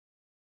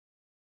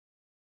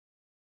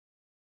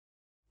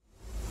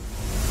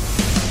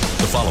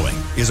following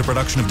is a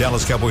production of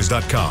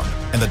DallasCowboys.com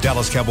and the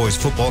Dallas Cowboys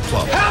Football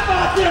Club. How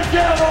about them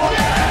Cowboys?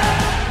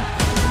 Yeah!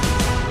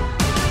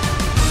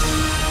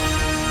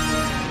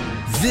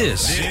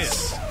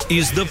 This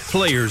is the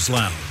Players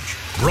Lounge,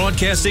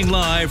 broadcasting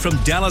live from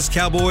Dallas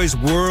Cowboys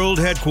World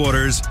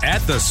Headquarters at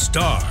the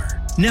Star.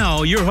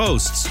 Now your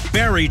hosts,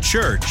 Barry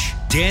Church,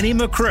 Danny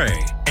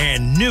McCray,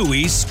 and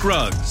Newy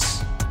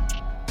Scruggs.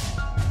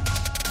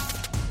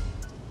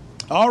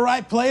 All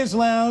right, Players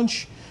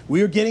Lounge.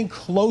 We are getting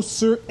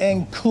closer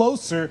and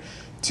closer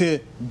to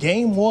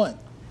Game 1.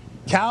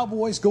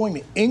 Cowboys going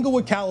to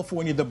Inglewood,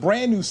 California, the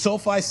brand new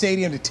SoFi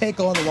Stadium to take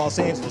on the Los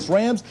Angeles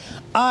Rams.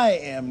 I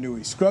am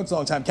Newy Scruggs,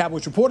 longtime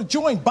Cowboys reporter,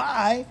 joined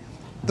by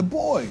the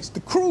boys,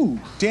 the crew,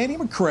 Danny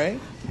McCray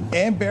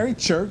and Barry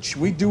Church.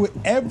 We do it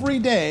every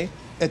day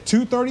at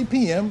 2:30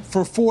 p.m.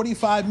 for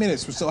 45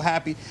 minutes. We're so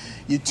happy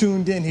you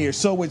tuned in here.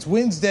 So it's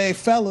Wednesday,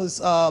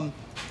 fellas.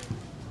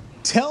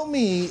 Tell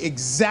me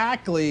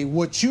exactly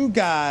what you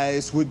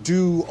guys would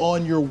do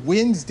on your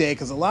Wednesday,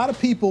 because a lot of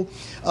people,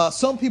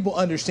 some people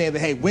understand that,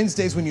 hey,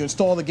 Wednesday's when you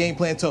install the game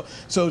plan. So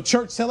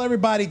Church, tell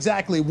everybody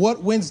exactly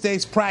what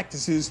Wednesday's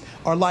practices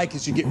are like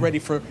as you get ready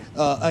for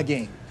a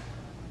game.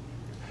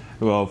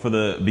 Well, for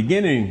the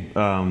beginning,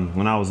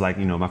 when I was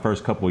my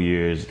first couple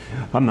years,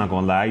 I'm not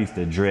going to lie, I used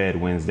to dread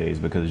Wednesdays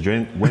because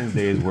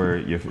Wednesdays were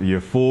your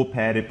full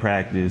padded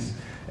practice.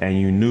 And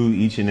you knew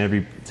each and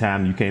every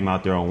time you came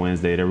out there on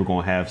Wednesday, they were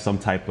going to have some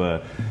type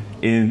of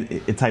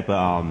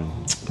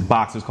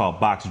box. It's called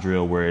box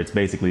drill, where it's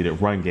basically the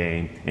run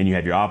game, and you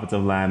have your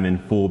offensive lineman,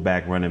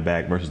 fullback, running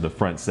back versus the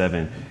front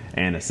seven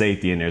and a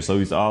safety in there. So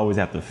we used to always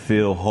have to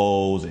fill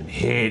holes and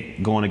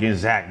hit going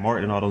against Zach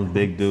Martin and all those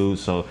big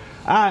dudes. So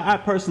I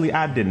personally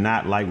did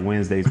not like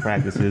Wednesday's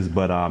practices,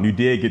 but you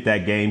did get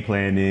that game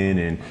plan in,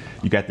 and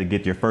you got to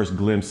get your first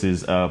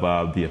glimpses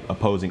of the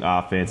opposing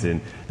offense,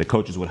 and the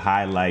coaches would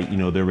highlight,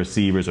 their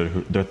receivers or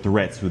their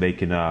threats who they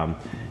can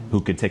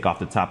who could take off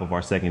the top of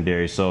our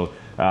secondary. So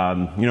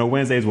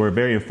Wednesdays were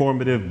very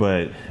informative,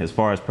 but as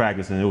far as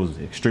practicing, it was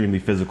extremely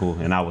physical,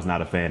 and I was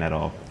not a fan at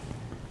all.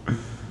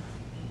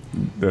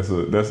 That's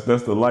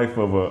the life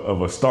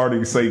of a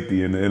starting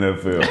safety in the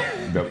NFL.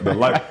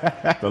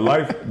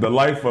 The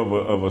life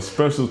of a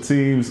special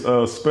teams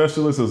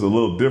specialist is a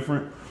little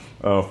different.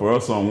 For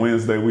us on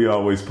Wednesday, we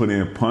always put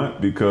in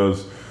punt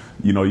because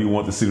you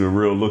want to see the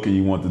real look, and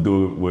you want to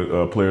do it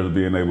with players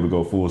being able to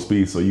go full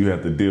speed. So you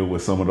have to deal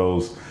with some of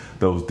those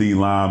D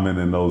linemen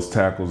and those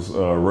tackles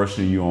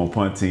rushing you on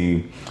punt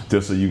team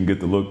just so you can get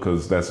the look,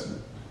 because that's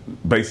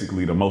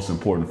basically the most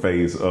important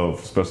phase of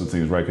special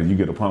teams, right? Because you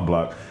get a punt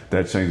block,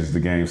 that changes the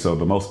game. So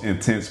the most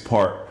intense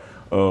part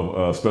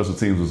of special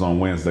teams was on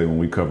Wednesday when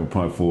we covered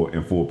punt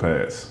in full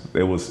pass.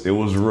 It was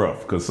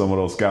rough because some of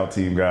those scout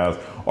team guys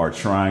are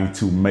trying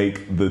to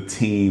make the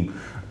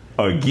team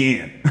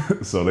again.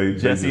 So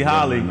Jesse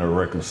Holley.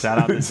 Shout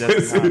out to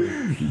Jesse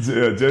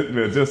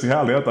Holley. Jesse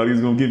Holley. I thought he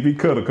was gonna get me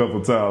cut a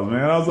couple times,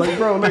 man. I was like,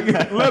 bro,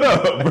 let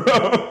up,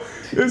 bro.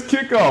 It's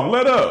kickoff.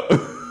 Let up.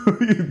 What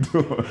are you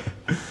doing?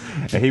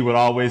 And he would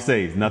always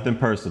say, it's nothing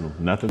personal.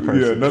 Nothing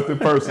personal. Yeah, nothing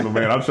personal,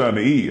 man. I'm trying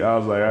to eat. I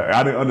was like,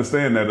 I didn't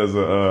understand that as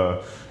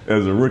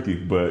a rookie,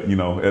 but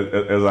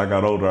as I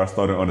got older, I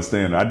started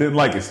understanding. I didn't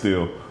like it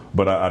still,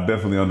 but I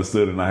definitely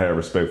understood it, and I had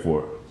respect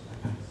for it.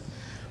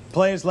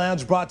 Players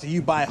Lounge brought to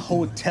you by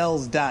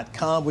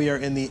Hotels.com. We are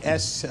in the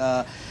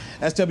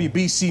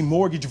SWBC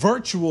Mortgage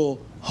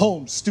virtual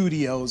home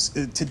studios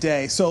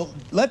today. So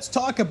let's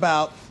talk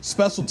about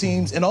special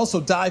teams and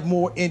also dive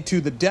more into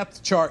the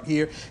depth chart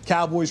here.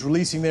 Cowboys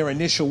releasing their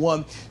initial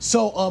one.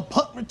 So on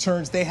punt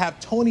returns, they have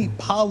Tony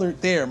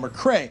Pollard there.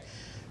 McCray,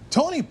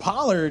 Tony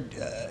Pollard,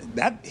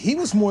 he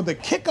was more the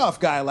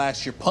kickoff guy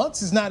last year.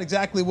 Punts is not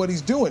exactly what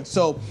he's doing.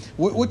 So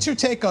what's your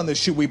take on this?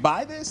 Should we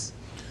buy this?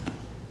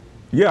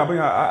 Yeah, I mean,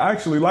 I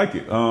actually like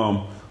it.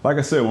 Like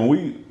I said,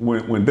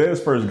 when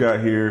Dez first got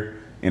here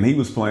and he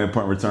was playing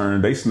punt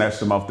return, they snatched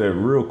him off there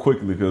real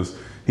quickly because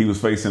he was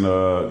facing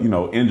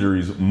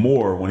injuries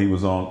more when he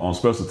was on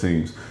special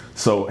teams.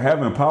 So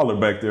having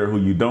Pollard back there, who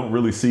you don't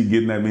really see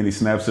getting that many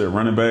snaps at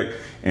running back,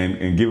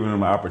 and giving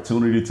him an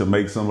opportunity to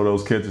make some of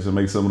those catches and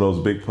make some of those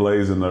big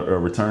plays in the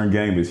return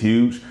game is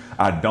huge.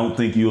 I don't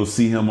think you'll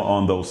see him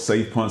on those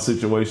safe punt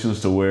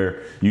situations to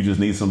where you just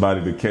need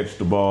somebody to catch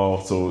the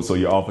ball so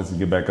your offense can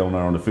get back on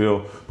there on the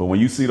field. But when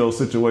you see those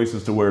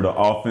situations to where the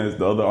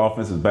other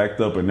offense is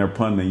backed up and they're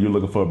punting and you're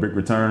looking for a big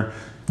return,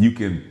 you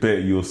can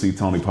bet you'll see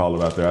Tony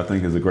Pollard out there. I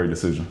think it's a great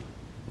decision.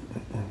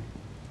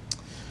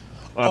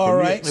 All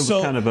right. It was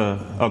kind of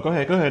a. Oh, go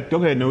ahead,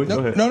 Newy.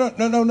 No, go ahead.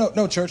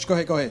 No, Church. Go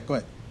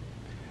ahead.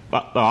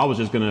 I was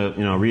just going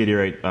to,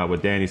 reiterate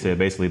what Danny said,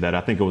 basically that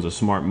I think it was a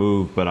smart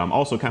move, but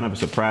also kind of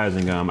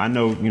surprising. I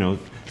know,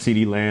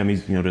 CeeDee Lamb,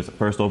 he's the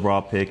first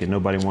overall pick, and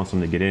nobody wants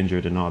him to get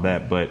injured and all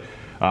that. But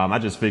I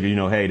just figured,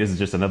 hey, this is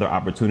just another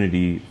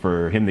opportunity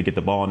for him to get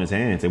the ball in his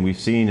hands. And we've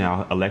seen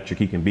how electric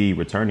he can be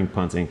returning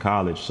punts in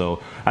college.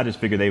 So I just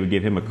figured they would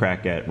give him a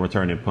crack at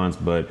returning punts.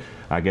 But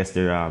I guess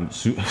they're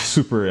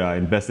super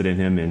invested in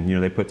him.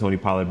 And, they put Tony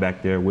Pollard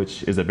back there,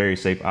 which is a very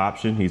safe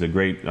option. He's a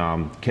great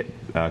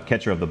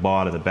catcher of the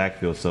ball in the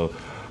backfield. So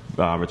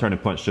returning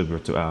punts should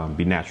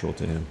be natural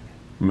to him.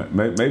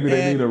 Maybe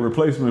they need a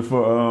replacement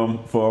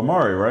for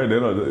Amari, right?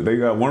 They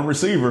got one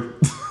receiver.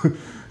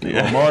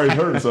 Amari's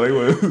hurt,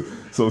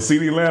 so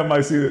CeeDee Lamb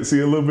might see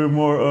a little bit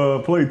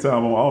more play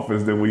time on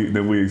offense than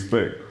we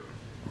expect.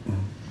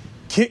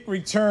 Kick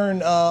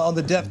return on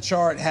the depth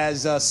chart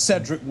has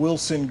Cedric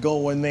Wilson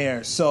going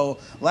there. So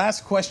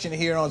last question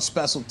here on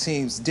special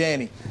teams.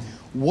 Danny,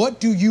 what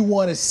do you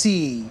want to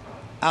see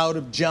out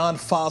of John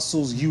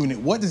Fossil's unit?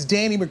 What does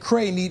Danny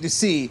McCray need to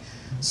see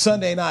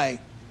Sunday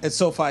night at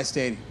SoFi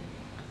Stadium?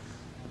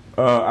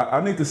 I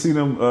need to see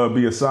them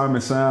be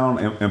assignment sound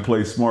and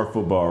play smart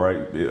football, right?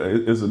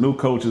 It's a new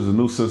coach, it's a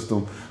new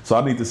system. So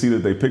I need to see that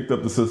they picked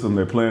up the system,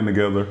 they're playing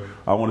together.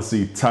 I want to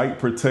see tight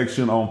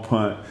protection on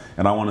punt,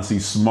 and I want to see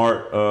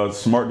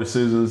smart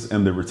decisions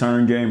in the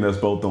return game. That's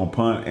both on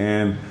punt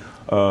and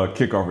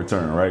kickoff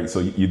return, right? So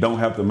you don't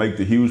have to make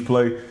the huge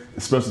play.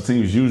 Special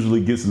teams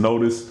usually gets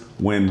noticed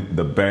when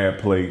the bad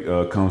play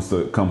comes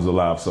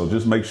alive. So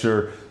just make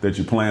sure that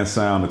you're playing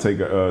sound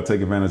to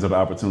take advantage of the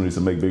opportunities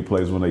to make big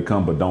plays when they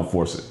come, but don't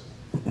force it.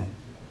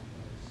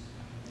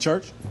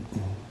 Church?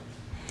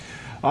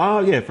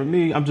 Yeah, for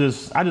me, I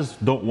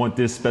just don't want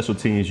this special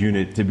teams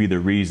unit to be the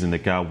reason the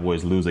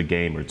Cowboys lose a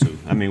game or two.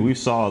 I mean, we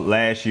saw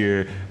last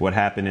year what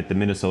happened at the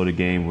Minnesota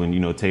game when,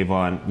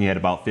 Tavon, he had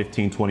about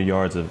 15, 20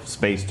 yards of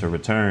space to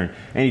return,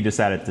 and he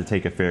decided to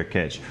take a fair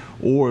catch.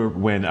 Or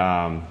when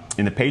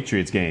in the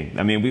Patriots game,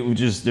 I mean,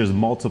 there's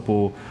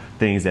multiple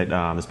things that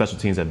the special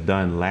teams have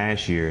done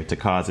last year to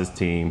cause this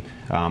team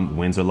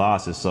wins or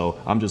losses. So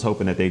I'm just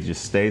hoping that they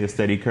just stay the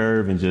steady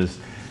curve and just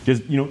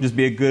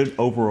be a good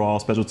overall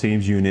special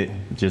teams unit,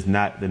 just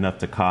not enough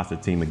to cost the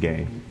team a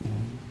game.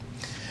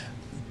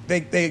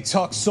 They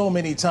talk so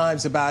many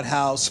times about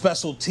how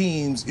special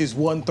teams is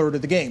 1/3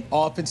 of the game,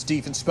 offense,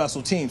 defense,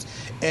 special teams.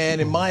 And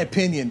in my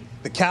opinion,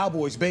 the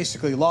Cowboys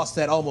basically lost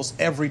that almost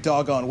every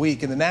doggone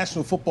week. And the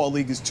National Football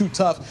League is too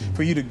tough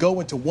for you to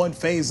go into one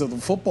phase of the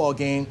football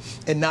game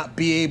and not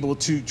be able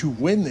to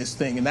win this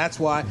thing. And that's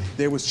why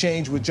there was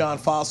change with John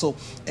Fossil,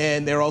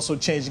 and they're also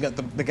changing up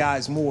the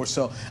guys more.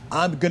 So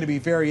I'm going to be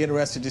very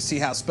interested to see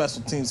how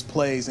special teams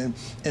plays. And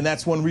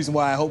that's one reason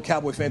why I hope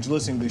Cowboy fans are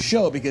listening to the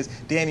show, because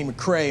Danny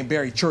McCray and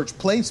Barry Church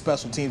played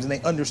special teams, and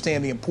they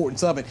understand the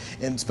importance of it.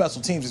 And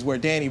special teams is where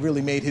Danny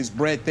really made his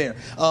bread there.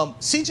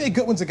 C.J.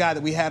 Goodwin's a guy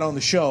that we had on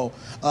the show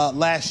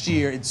last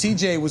year, and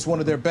CJ was one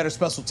of their better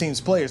special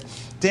teams players.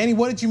 Danny,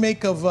 what did you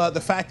make of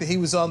the fact that he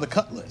was on the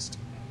cut list?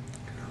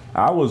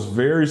 I was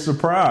very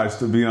surprised,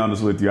 to be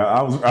honest with you.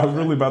 I was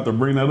really about to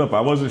bring that up.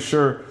 I wasn't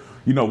sure,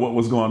 what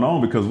was going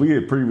on, because we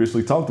had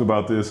previously talked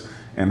about this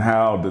and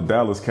how the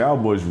Dallas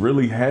Cowboys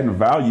really hadn't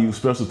valued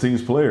special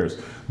teams players.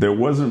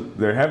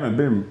 There haven't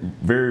been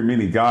very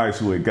many guys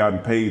who had gotten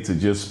paid to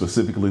just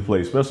specifically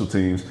play special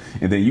teams,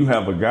 and then you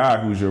have a guy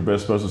who's your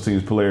best special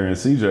teams player in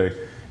CJ,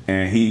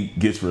 and he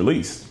gets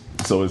released.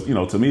 So it's,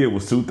 to me, it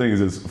was two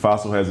things. Is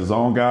Fossil has his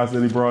own guys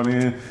that he brought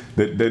in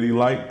that he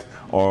liked,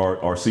 or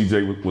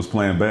CJ was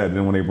playing bad. And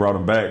then when they brought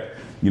him back,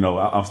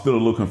 I'm still a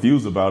little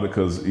confused about it,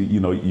 because,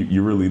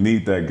 you really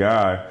need that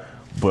guy.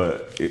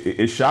 But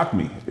it shocked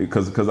me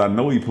because I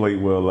know he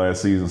played well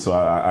last season. So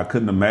I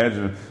couldn't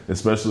imagine,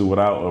 especially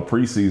without a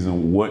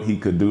preseason, what he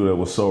could do that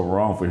was so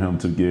wrong for him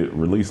to get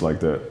released like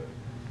that.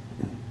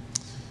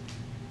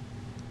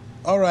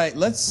 All right,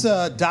 let's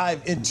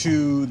dive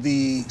into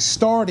the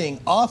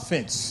starting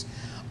offense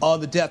on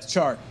the depth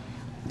chart.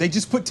 They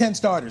just put 10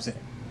 starters in.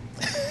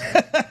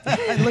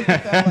 I looked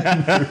at that like,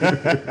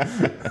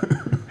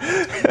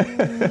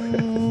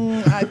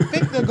 I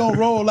think they're going to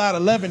roll out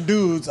 11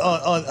 dudes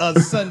on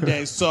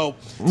Sunday. So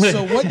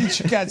what did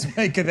you guys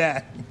make of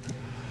that?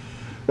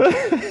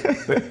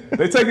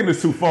 They're taking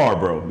this too far,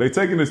 bro. They're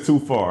taking this too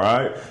far, all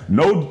right?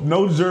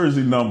 No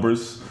jersey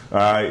numbers. All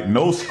right,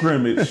 no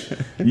scrimmage,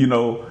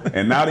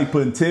 and now they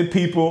putting 10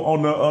 people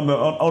on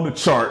the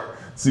chart,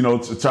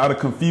 to try to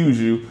confuse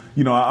you.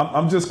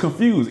 I'm just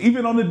confused.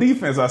 Even on the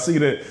defense, I see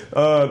that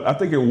I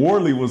think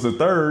Worley was a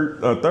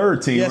third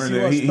teamer, yes,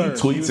 and he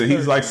tweets and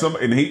he's like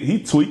he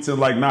tweets and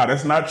like, nah,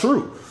 that's not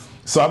true.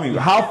 So, I mean,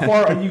 how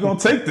far are you going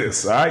to take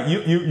this? All right,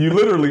 you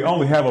literally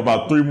only have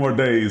about 3 more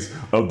days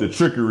of the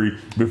trickery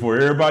before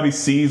everybody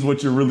sees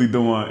what you're really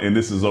doing, and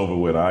this is over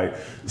with. All right,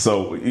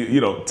 so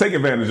take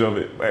advantage of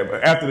it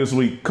after this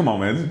week. Come on,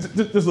 man,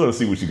 just let us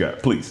see what you got,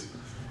 please.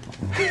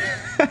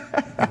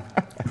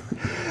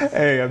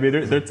 Hey, I mean,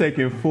 they're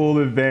taking full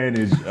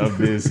advantage of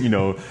this, you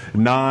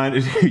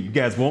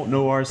guys won't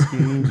know our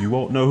schemes. You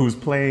won't know who's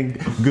playing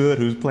good,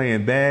 who's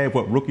playing bad,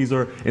 what rookies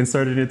are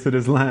inserted into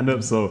this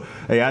lineup. So,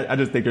 hey, I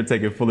just think they're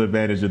taking full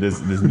advantage of this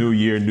new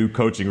year, new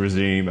coaching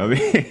regime. I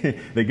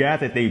mean, the guys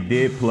that they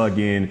did plug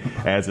in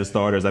as the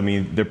starters, I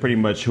mean, they're pretty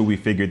much who we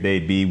figured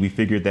they'd be. We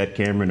figured that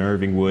Cameron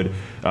Irving would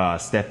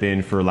step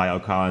in for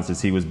Lyle Collins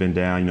since he was been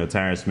down.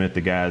 Tyron Smith,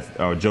 the guys,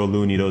 or Joe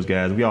Looney, those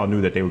guys, we all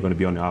knew that they were going to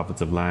be on the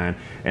offensive line.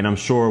 And I'm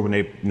sure when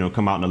they,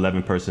 come out in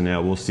 11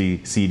 personnel, we'll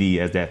see CD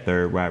as that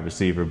third wide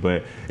receiver.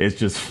 But it's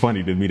just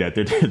funny to me that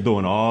they're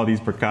doing all these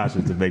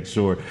precautions to make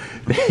sure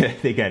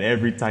they got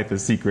every type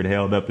of secret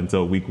held up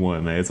until week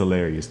one, man. It's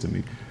hilarious to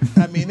me.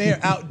 I mean,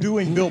 they're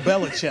outdoing Bill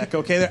Belichick,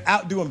 okay? They're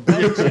outdoing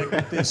Belichick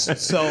with this.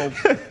 So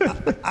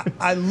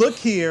I look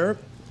here,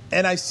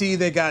 and I see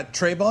they got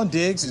Trayvon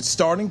Diggs at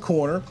starting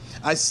corner.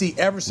 I see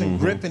Everson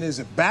Griffin as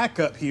a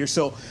backup here.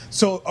 So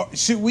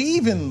should we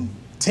even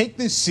take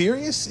this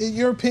serious, in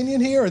your opinion,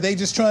 here? Or are they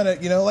just trying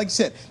to, like you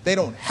said, they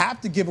don't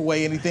have to give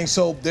away anything,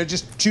 so they're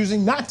just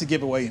choosing not to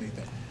give away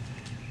anything?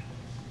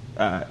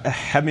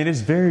 I mean,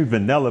 it's very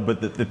vanilla,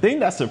 but the thing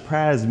that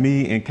surprised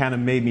me and kind of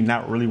made me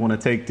not really want to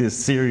take this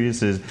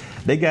serious is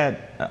they got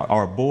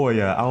our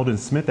boy Aldon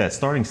Smith at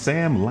starting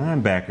Sam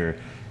linebacker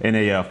in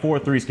a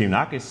 4-3 scheme.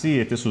 Now, I could see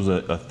if this was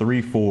a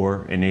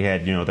 3-4 and they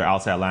had, their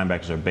outside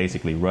linebackers are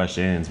basically rush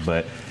ends,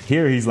 but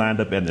here he's lined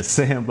up at the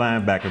Sam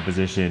linebacker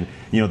position,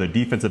 the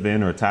defensive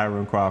end or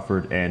Tyrone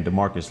Crawford and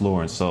DeMarcus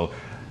Lawrence. So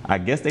I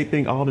guess they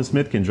think Aldon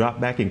Smith can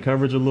drop back in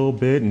coverage a little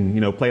bit and,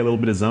 play a little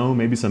bit of zone,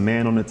 maybe some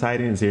man on the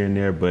tight ends here and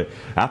there. But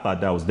I thought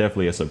that was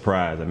definitely a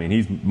surprise. I mean,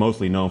 he's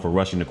mostly known for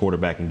rushing the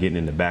quarterback and getting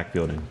in the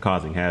backfield and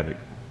causing havoc.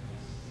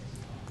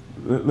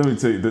 Let me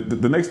tell you,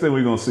 the next thing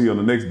we're going to see on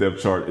the next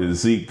depth chart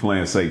is Zeke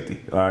playing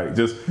safety. All right,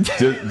 just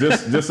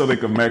so they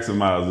can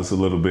maximize this a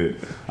little bit.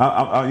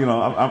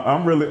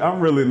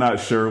 I'm really not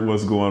sure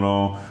what's going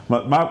on.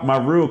 My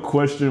real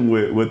question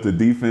with the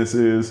defense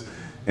is,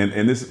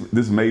 and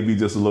this may be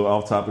just a little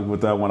off topic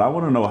with that one. I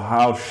want to know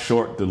how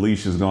short the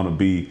leash is going to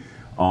be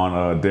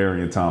on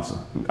Darian Thompson.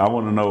 I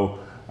want to know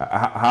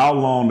how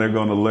long they're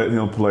going to let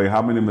him play,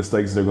 how many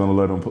mistakes they're going to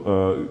let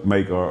him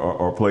make,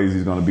 or plays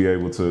he's going to be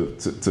able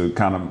to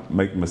kind of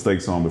make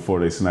mistakes on before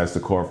they snatch the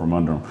car from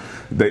under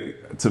him.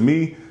 To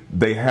me,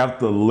 they have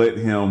to let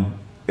him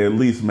at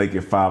least make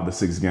it 5 to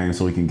 6 games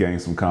so he can gain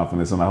some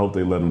confidence, and I hope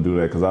they let him do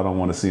that because I don't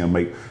want to see him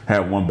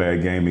have one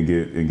bad game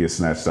and get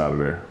snatched out of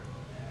there.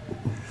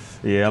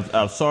 Yeah,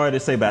 I'm sorry to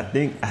say, but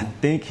I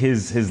think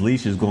his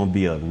leash is going to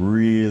be a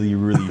really,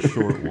 really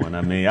short one.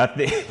 I mean, I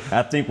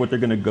think what they're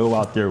going to go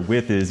out there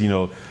with is,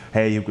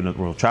 hey,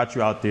 we'll trot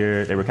you out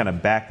there. They were kind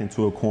of backed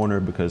into a corner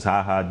because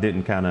Ha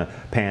didn't kind of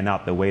pan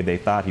out the way they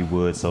thought he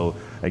would. So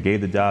I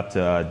gave the job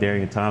to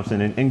Darian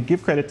Thompson, and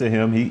give credit to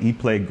him. He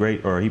played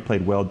great, or he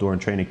played well during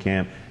training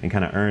camp and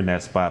kind of earned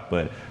that spot.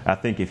 But I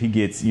think if he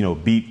gets,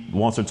 beat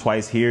once or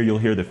twice here, you'll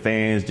hear the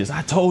fans just,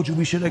 I told you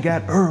we should have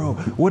got Earl.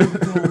 What are we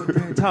doing with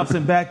Darian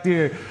Thompson back there?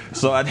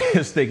 So I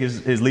just think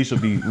his leash will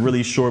be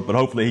really short, but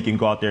hopefully he can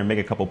go out there and make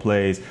a couple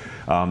plays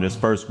this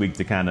first week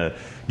to kind of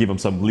give him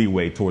some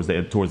leeway towards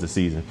the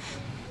season.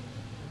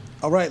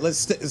 All right, let's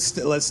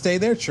stay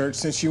there, Church,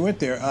 since you went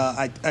there.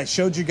 I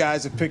showed you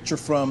guys a picture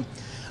from,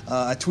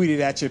 I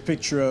tweeted at you a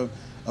picture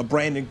of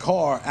Brandon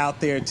Carr out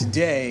there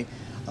today.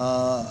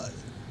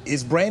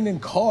 Is Brandon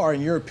Carr,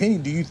 in your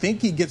opinion, do you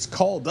think he gets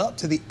called up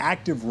to the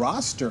active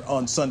roster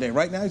on Sunday?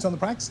 Right now he's on the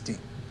practice team.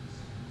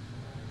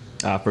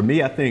 For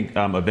me, I think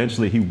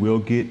eventually he will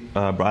get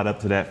brought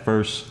up to that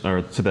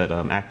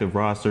active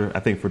roster. I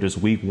think for just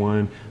week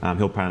one,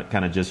 he'll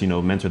kind of just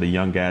mentor the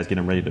young guys, get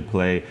them ready to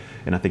play,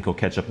 and I think he'll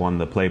catch up on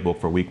the playbook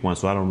for week one.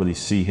 So I don't really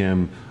see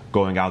him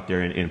going out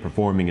there and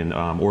performing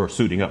or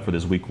suiting up for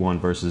this week one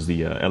versus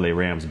the LA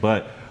Rams.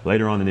 But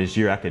later on in this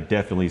year, I could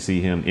definitely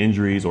see him,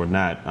 injuries or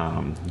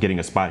not, getting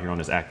a spot here on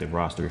this active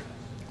roster.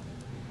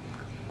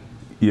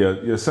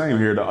 Yeah, same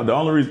here. The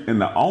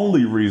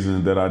only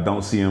reason that I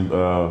don't see him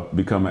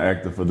becoming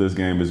active for this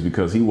game is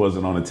because he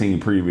wasn't on the team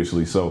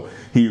previously. So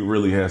he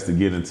really has to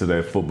get into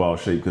that football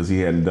shape because he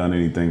hadn't done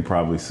anything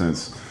probably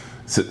since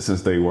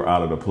they were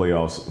out of the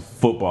playoffs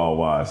football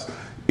wise.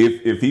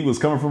 If he was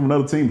coming from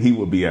another team, he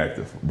would be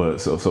active.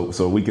 But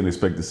so we can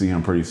expect to see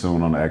him pretty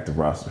soon on the active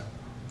roster.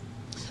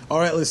 All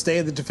right, let's stay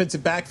in the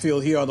defensive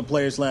backfield here on the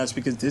Players Lounge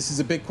because this is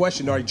a big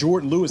question. All right,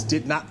 Jordan Lewis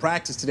did not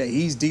practice today.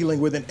 He's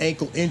dealing with an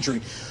ankle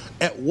injury.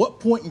 At what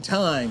point in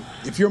time,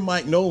 if you're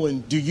Mike Nolan,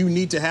 do you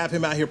need to have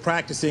him out here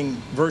practicing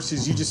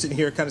versus you just sitting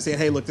here kind of saying,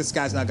 hey, look, this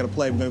guy's not going to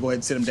play. We're going to go ahead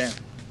and sit him down?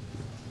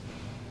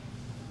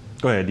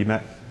 Go ahead,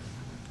 D-Mac.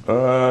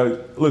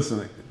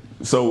 Listen,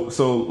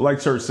 so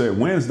like Church said,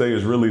 Wednesday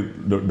is really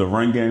the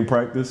run game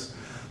practice.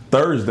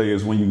 Thursday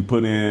is when you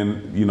put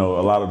in, a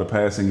lot of the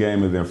passing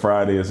game, and then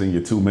Friday is in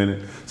your 2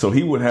 minute. So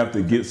he would have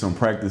to get some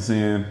practice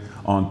in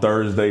on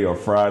Thursday or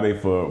Friday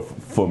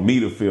for me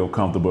to feel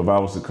comfortable if I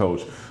was the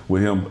coach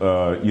with him,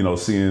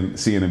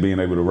 seeing and being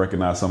able to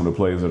recognize some of the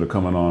plays that are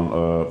coming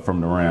on from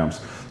the Rams.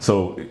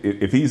 So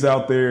if he's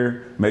out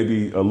there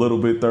maybe a little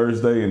bit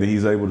Thursday and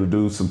he's able to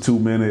do some 2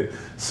 minute,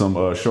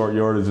 some short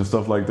yardage and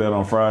stuff like that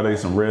on Friday,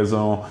 some red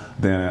zone,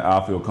 then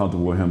I feel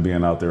comfortable with him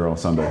being out there on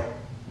Sunday.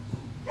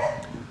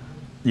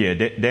 Yeah,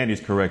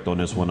 Danny's correct on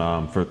this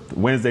one. For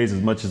Wednesdays,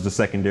 as much as the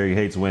secondary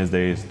hates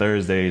Wednesdays,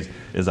 Thursdays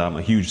is a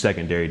huge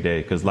secondary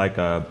day because, like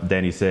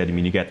Danny said,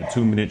 you got the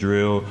 2 minute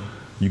drill.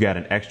 You got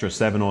an extra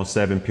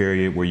 7-on-7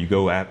 period where you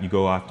go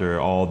after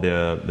all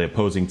the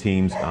opposing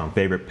team's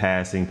favorite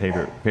passing,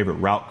 favorite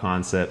route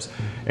concepts,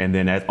 and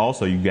then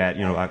also you got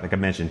like I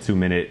mentioned 2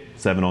 minute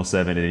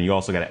 7-on-7, and then you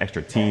also got an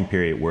extra team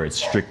period where it's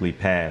strictly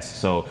pass.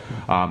 So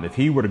if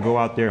he were to go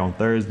out there on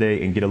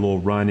Thursday and get a little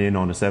run in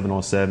on the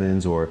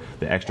 7-on-7s or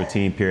the extra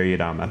team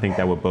period, I think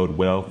that would bode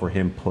well for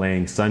him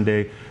playing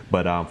Sunday.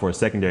 But for a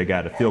secondary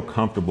guy to feel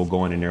comfortable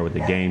going in there with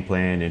the game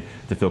plan and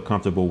to feel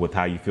comfortable with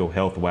how you feel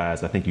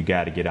health-wise, I think you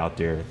got to get out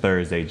there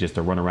Thursday just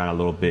to run around a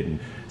little bit and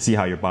see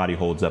how your body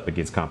holds up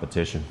against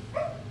competition.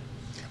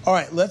 All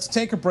right, let's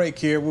take a break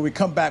here. When we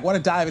come back, I want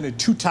to dive into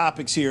two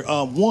topics here.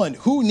 One,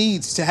 who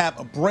needs to have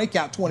a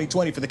breakout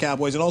 2020 for the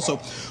Cowboys? And also,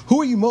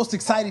 who are you most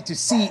excited to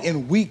see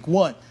in Week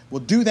 1? We'll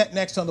do that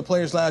next on the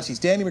Players Lounge. He's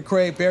Danny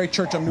McCray, Barry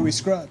Church. I'm Newey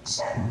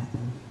Scruggs.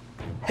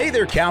 Hey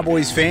there,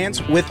 Cowboys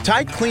fans. With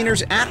Tide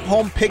Cleaners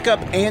at-home pickup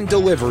and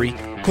delivery,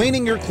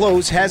 cleaning your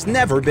clothes has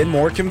never been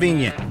more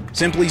convenient.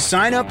 Simply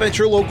sign up at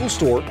your local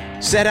store,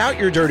 set out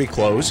your dirty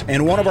clothes,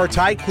 and one of our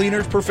Tide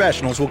Cleaners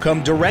professionals will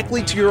come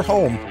directly to your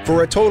home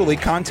for a totally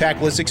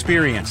contactless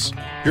experience.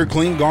 Your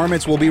clean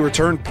garments will be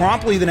returned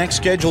promptly the next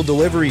scheduled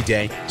delivery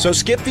day, so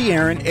skip the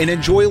errand and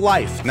enjoy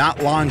life,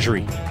 not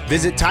laundry.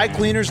 Visit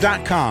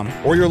TideCleaners.com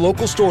or your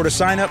local store to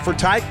sign up for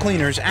Tide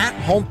Cleaners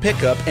at-home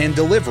pickup and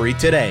delivery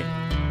today.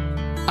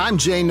 I'm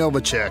Jay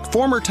Novacek,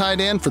 former tight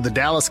end for the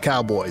Dallas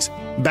Cowboys.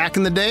 Back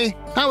in the day,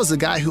 I was the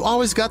guy who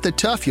always got the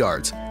tough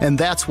yards, and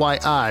that's why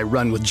I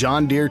run with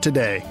John Deere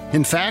today.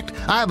 In fact,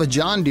 I have a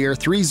John Deere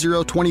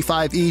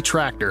 3025E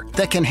tractor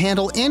that can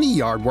handle any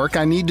yard work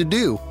I need to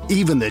do,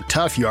 even the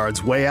tough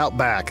yards way out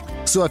back.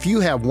 So if you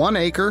have 1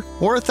 acre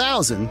or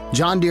 1,000,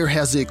 John Deere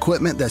has the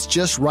equipment that's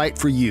just right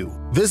for you.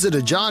 Visit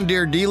a John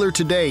Deere dealer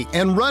today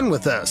and run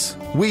with us.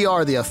 We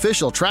are the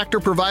official tractor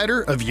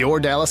provider of your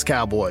Dallas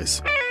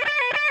Cowboys.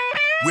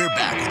 We're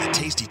back with a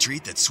tasty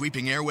treat that's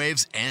sweeping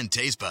airwaves and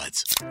taste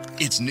buds.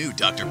 It's new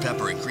Dr.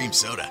 Pepper and Cream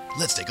Soda.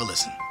 Let's take a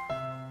listen.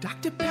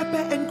 Dr. Pepper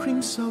and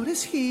Cream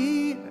Soda's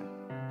here.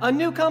 A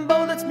new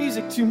combo that's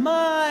music to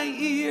my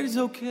ears,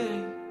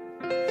 okay.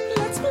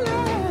 Let's play.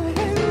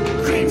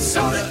 Cream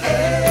Soda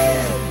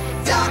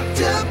and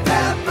Dr.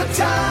 Pepper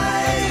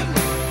time.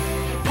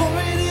 Pour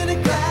it in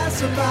a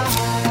glass of ice.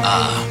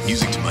 Ah,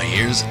 music to my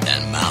ears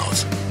and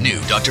mouth. New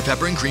Dr.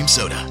 Pepper and Cream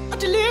Soda. A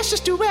delicious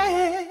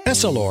duet.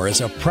 Essilor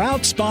is a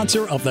proud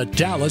sponsor of the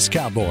Dallas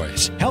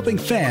Cowboys, helping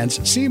fans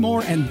see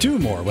more and do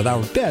more with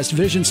our best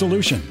vision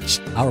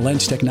solutions. Our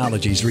lens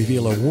technologies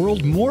reveal a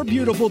world more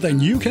beautiful than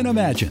you can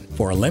imagine.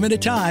 For a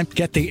limited time,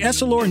 get the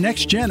Essilor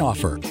Next Gen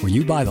offer. When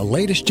you buy the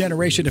latest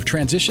generation of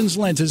Transitions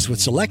lenses with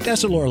select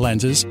Essilor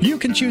lenses, you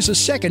can choose a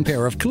second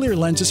pair of clear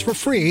lenses for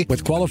free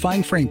with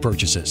qualifying frame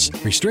purchases.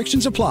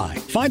 Restrictions apply.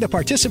 Find a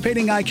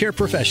participating eye care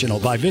professional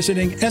by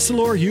visiting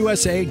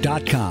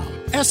EssilorUSA.com.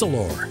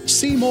 Essilor.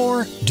 See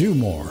more, do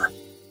more.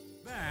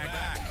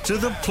 Back to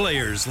the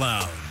Players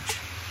Lounge.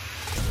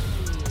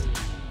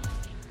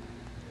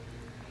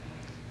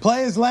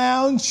 Players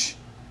Lounge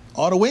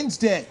on a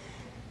Wednesday.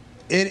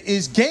 It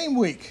is game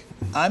week.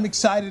 I'm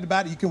excited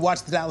about it. You can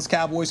watch the Dallas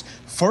Cowboys'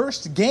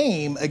 first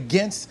game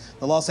against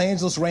the Los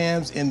Angeles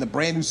Rams in the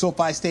brand new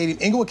SoFi Stadium,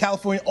 Inglewood,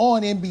 California,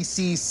 on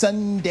NBC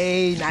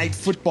Sunday Night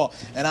Football,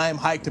 and I am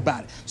hyped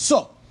about it.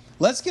 So,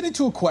 let's get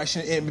into a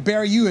question. And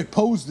Barry, you had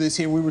posed this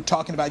here. We were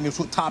talking about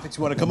what topics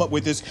you want to come up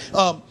with this.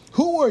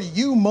 Who are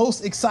you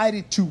most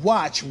excited to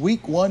watch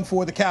Week 1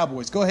 for the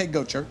Cowboys? Go ahead,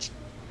 go, Church.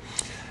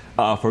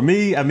 For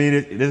me,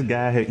 this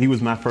guy, he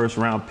was my first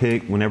round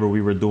pick whenever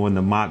we were doing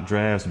the mock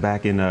drafts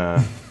back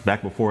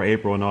before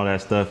April and all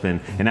that stuff,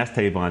 and that's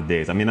Tavon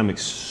Diggs. I'm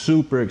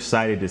super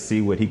excited to see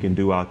what he can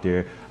do out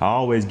there. I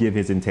always give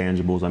his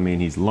intangibles.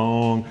 He's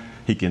long.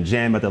 He can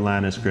jam at the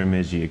line of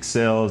scrimmage. He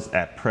excels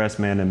at press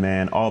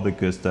man-to-man, all the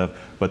good stuff.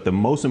 But the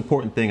most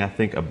important thing I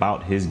think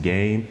about his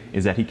game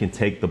is that he can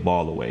take the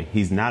ball away.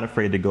 He's not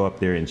afraid to go up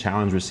there and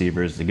challenge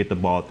receivers to get the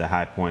ball at the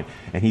high point.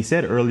 And he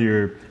said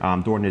earlier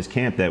during his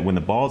camp that when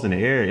the ball's in the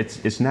air,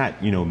 it's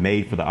not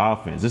made for the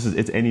offense.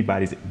 It's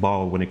anybody's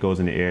ball when it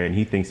goes in the air, and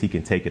he thinks he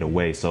can take it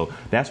away. So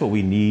that's what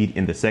we need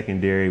in the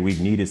secondary.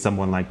 We've needed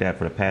someone like that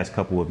for the past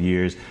couple of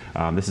years.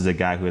 This is a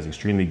guy who has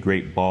extremely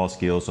great ball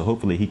skills, so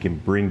hopefully he can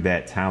bring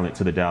that talent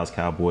to the Dallas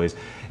Cowboys.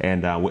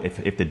 And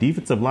if the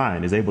defensive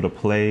line is able to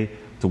play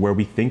to where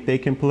we think they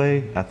can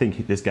play, I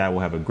think this guy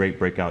will have a great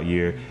breakout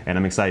year, and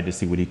I'm excited to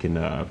see what he can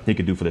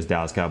do for this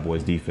Dallas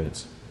Cowboys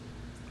defense.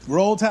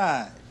 Roll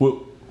Tide.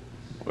 Well,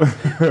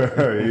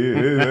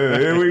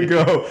 here we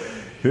go.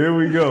 Here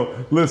we go.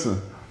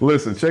 Listen.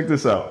 Check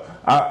this out.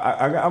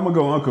 I'm gonna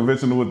go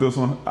unconventional with this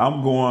one.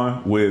 I'm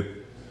going with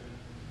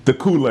the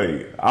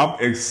Kool-Aid. I'm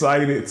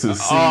excited to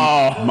see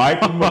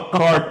Michael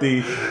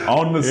McCarthy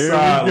on the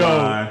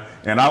sideline,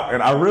 and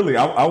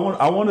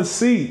I want to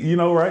see,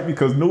 right?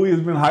 Because Newey has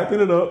been hyping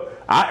it up.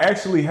 I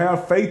actually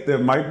have faith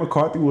that Mike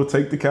McCarthy will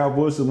take the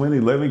Cowboys to win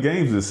 11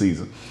 games this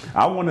season.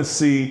 I want to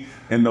see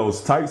in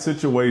those tight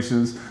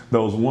situations,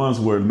 those ones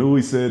where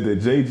Newey said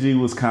that JG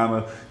was kind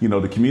of,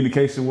 the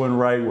communication wasn't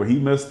right, where he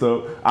messed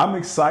up. I'm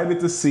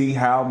excited to see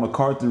how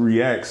McCarthy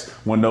reacts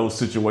when those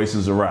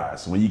situations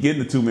arise. When you get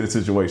into 2-minute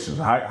situations,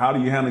 how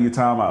do you handle your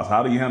timeouts?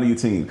 How do you handle your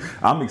team?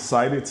 I'm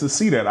excited to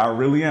see that. I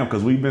really am,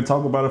 because we've been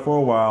talking about it for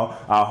a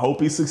while. I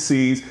hope he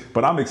succeeds,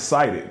 but I'm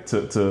excited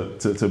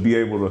to be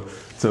able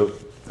to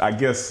I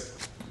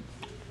guess.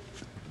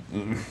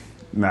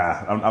 Nah,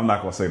 I'm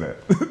not gonna say that.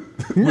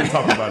 We'll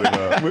talk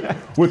about it.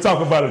 We'll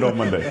talk about it on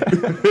Monday.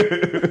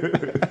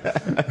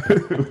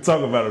 We'll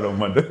talk about it on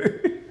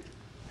Monday.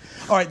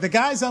 All right, the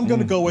guys I'm going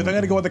to go with, I'm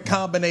going to go with a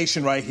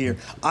combination right here.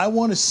 I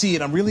want to see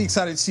it. I'm really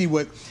excited to see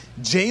what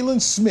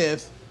Jalen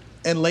Smith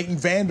and Leighton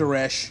Vander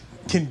Esch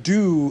can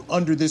do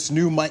under this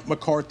new Mike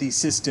McCarthy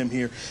system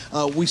here.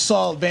 We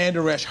saw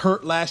Vander Esch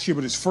hurt last year,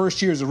 but his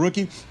first year as a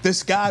rookie,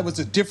 this guy was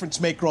a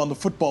difference maker on the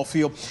football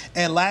field.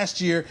 And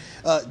last year,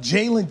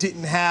 Jalen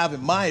didn't have,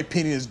 in my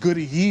opinion, as good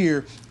a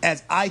year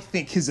as I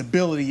think his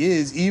ability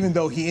is, even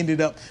though he ended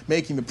up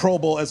making the Pro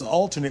Bowl as an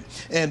alternate.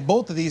 And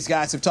both of these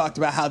guys have talked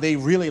about how they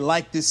really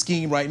like this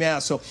scheme right now.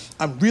 So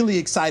I'm really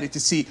excited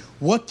to see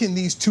what can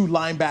these two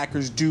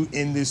linebackers do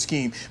in this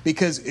scheme.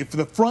 Because if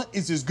the front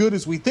is as good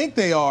as we think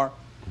they are,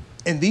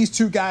 and these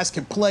two guys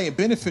can play and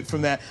benefit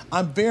from that,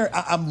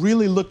 I'm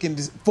really looking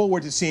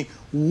forward to seeing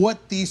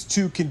what these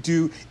two can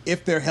do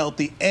if they're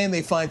healthy and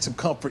they find some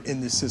comfort in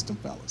this system,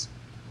 fellas.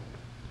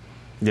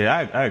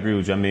 Yeah, I agree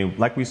with you. I mean,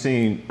 like we've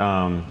seen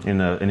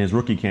in his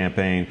rookie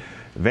campaign,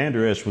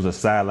 Vander Esch was a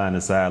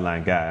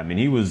sideline-to-sideline guy. I mean,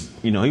 he was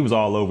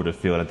all over the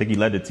field. I think he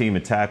led the team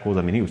in tackles.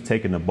 I mean, he was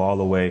taking the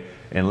ball away.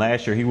 And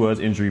last year he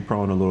was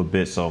injury-prone a little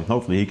bit, so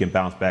hopefully he can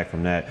bounce back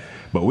from that.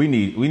 But we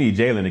need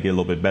Jalen to get a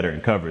little bit better in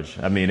coverage.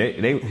 I mean,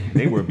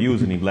 they were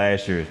abusing him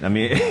last year. I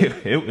mean,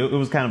 it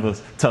was kind of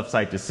a tough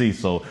sight to see.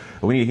 So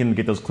we need him to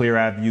get those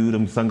clear-eye view,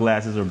 them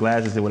sunglasses or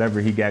glasses or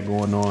whatever he got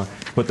going on,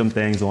 put them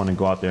things on and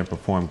go out there and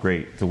perform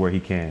great to where he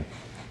can.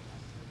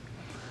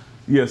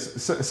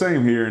 Yes,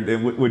 same here.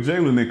 And with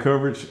Jalen in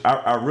coverage,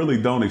 I really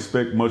don't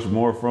expect much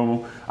more from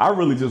him. I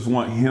really just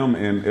want him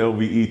and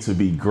LVE to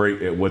be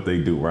great at what they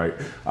do, right?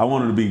 I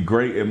want them to be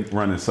great at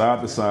running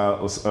side to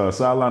side,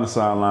 sideline to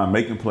sideline,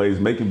 making plays,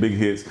 making big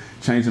hits,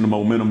 changing the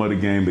momentum of the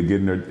game to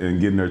getting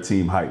their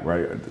team hyped,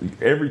 right?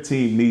 Every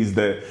team needs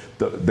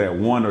that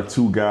one or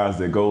two guys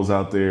that goes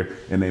out there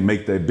and they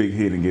make that big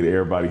hit and get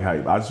everybody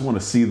hyped. I just want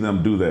to see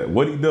them do that.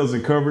 What he does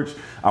in coverage,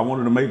 I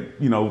want him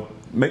to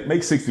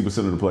make 60%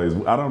 of the plays.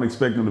 I don't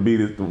expect him to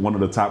be one of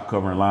the top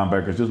covering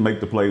linebackers. Just make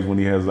the plays when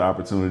he has the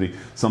opportunity.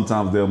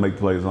 Sometimes they'll make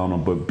plays on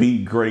him, but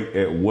be great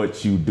at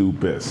what you do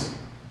best.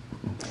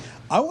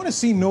 I want to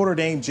see Notre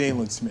Dame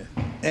Jalen Smith.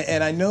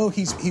 And I know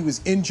he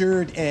was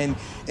injured and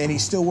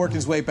he's still working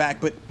his way back,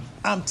 but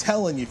I'm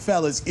telling you,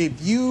 fellas,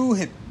 if you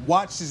had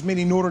watched as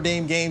many Notre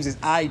Dame games as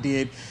I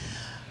did,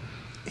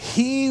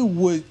 he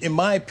would, in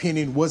my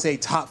opinion, was a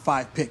top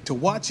 5 pick. To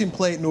watch him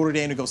play at Notre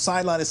Dame and go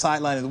sideline to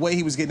sideline and the way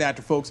he was getting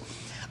after folks,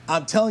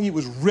 I'm telling you, it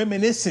was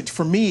reminiscent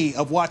for me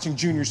of watching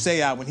Junior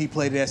Seau when he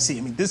played at SC.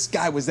 I mean, this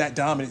guy was that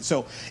dominant.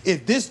 So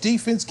if this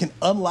defense can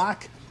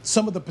unlock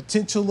some of the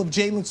potential of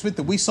Jalen Smith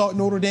that we saw at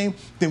Notre Dame,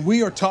 then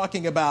we are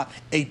talking about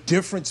a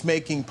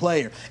difference-making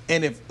player.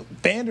 And if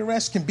Vander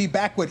Esch can be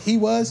back what he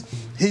was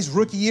his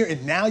rookie year,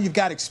 and now you've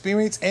got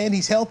experience and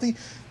he's healthy,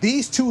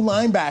 these two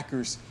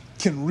linebackers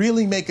can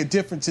really make a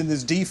difference in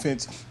this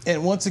defense.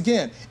 And once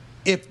again,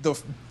 if the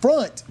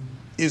front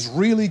is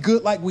really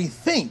good like we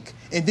think,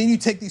 and then you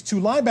take these two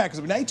linebackers,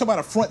 but now you talk about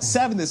a front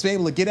seven that's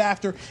able to get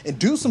after and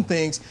do some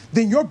things,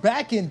 then your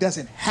back end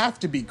doesn't have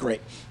to be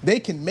great. They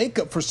can make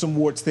up for some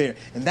warts there.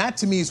 And that,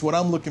 to me, is what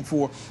I'm looking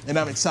for, and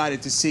I'm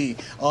excited to see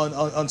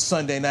on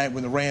Sunday night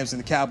when the Rams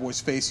and the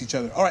Cowboys face each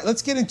other. All right,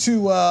 let's get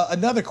into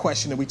another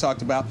question that we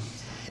talked about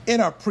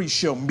in our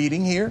pre-show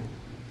meeting here.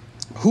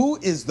 Who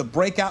is the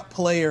breakout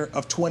player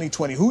of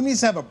 2020? Who needs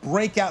to have a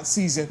breakout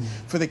season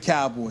for the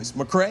Cowboys?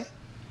 McCray?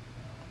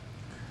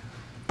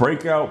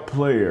 Breakout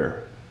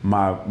player,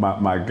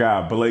 my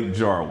guy, Blake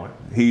Jarwin.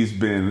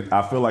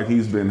 I feel like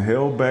he's been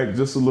held back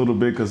just a little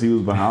bit because he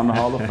was behind the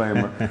Hall of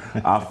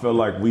Famer. I feel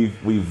like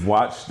we've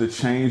watched the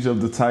change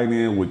of the tight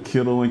end with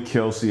Kittle and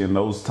Kelsey and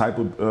those type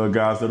of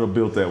guys that are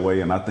built that way.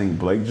 And I think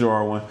Blake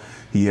Jarwin,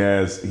 we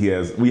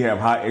have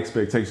high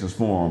expectations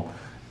for him.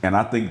 And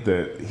I think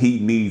that he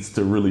needs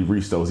to really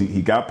reach those.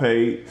 He got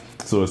paid,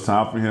 so it's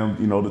time for him,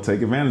 to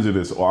take advantage of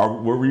this. Or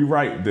were we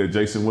right that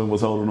Jason Witten was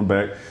holding him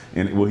back?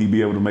 And will he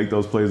be able to make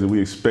those plays that we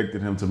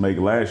expected him to make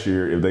last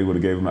year if they would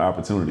have gave him the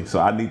opportunity? So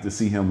I need to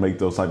see him make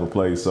those type of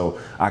plays so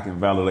I can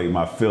validate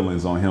my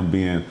feelings on him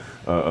being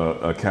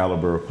a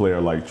caliber of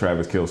player like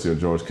Travis Kelce or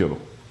George Kittle.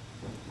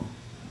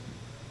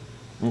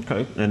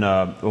 Okay, and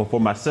for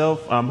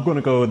myself, I'm going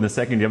to go in the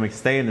secondary. I'm going to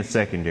stay in the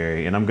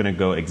secondary, and I'm going to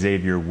go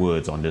Xavier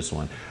Woods on this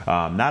one.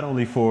 Not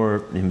only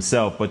for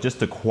himself, but just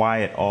to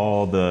quiet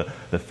all the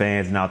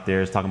fans out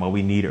there is talking about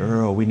we need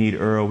Earl, we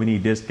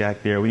need this guy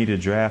there, we need to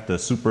draft a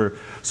super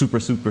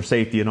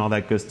safety and all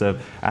that good stuff.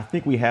 I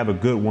think we have a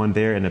good one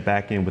there in the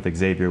back end with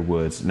Xavier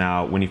Woods.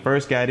 Now, when he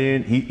first got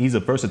in, he's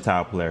a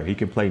versatile player. He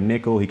can play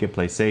nickel, he can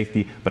play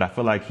safety, but I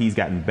feel like he's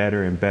gotten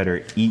better and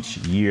better each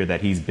year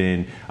that he's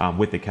been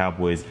with the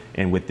Cowboys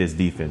and with this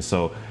defense.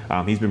 So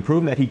he's been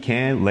proving that he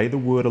can lay the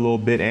wood a little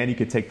bit and he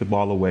can take the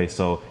ball away.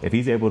 So if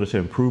he's able to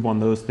improve on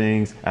those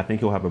things, I think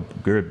he'll have a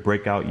good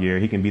breakout year.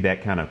 He can be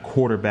that kind of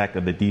quarterback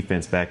of the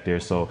defense back there.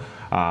 So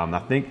I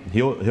think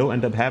he'll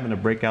end up having a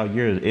breakout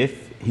year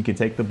if he can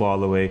take the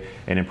ball away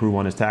and improve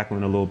on his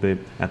tackling a little bit.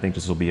 I think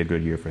this will be a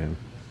good year for him.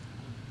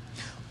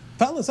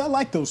 Fellas, I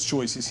like those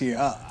choices here.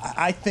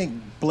 I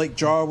think Blake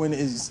Jarwin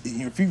is,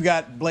 if you've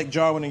got Blake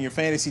Jarwin in your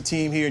fantasy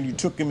team here and you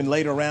took him in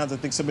later rounds, I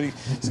think somebody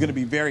is going to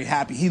be very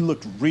happy. He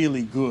looked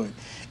really good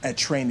at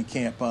training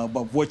camp,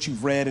 but what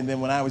you've read, and then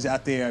when I was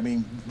out there, I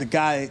mean, the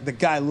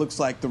guy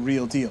looks like the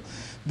real deal.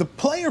 The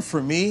player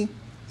for me,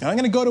 and I'm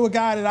going to go to a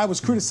guy that I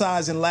was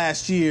criticizing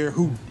last year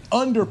who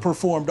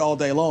underperformed all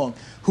day long,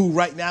 who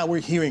right now we're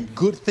hearing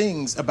good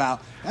things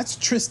about. That's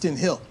Trysten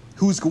Hill,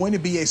 who's going to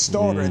be a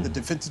starter at the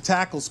defensive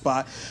tackle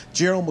spot.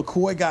 Gerald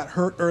McCoy got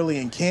hurt early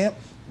in camp.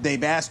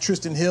 They've asked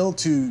Trysten Hill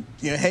to,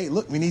 hey,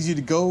 look, we need you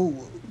to go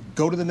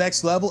to the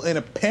next level, and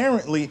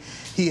apparently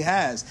he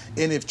has.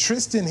 And if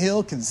Trysten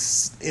Hill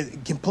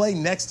can play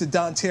next to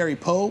Dontari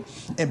Poe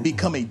and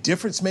become a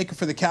difference maker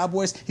for the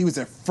Cowboys, he was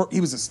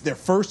their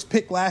first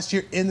pick last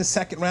year in the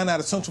second round out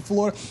of Central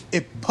Florida.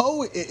 If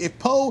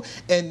Poe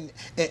and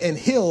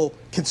Hill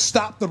can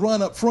stop the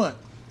run up front,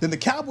 then the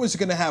Cowboys are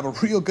going to have a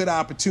real good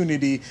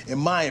opportunity, in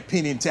my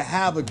opinion, to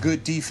have a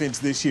good defense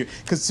this year.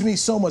 Because to me,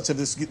 so much of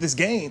this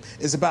game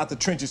is about the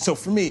trenches. So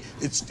for me,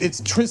 it's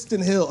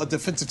Trysten Hill, a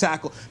defensive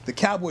tackle. The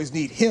Cowboys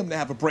need him to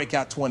have a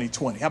breakout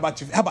 2020. How about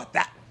you? How about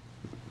that?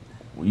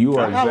 You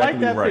are exactly like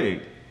that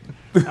right.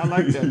 Pick. I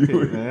like that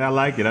pick, man. I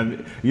like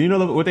it. You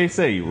know what they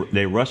say?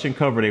 They rush and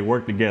cover. They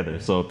work together.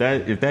 So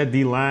if that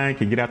D-line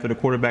can get after the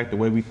quarterback the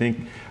way we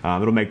think,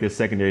 it'll make this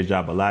secondary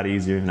job a lot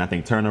easier. And I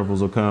think turnovers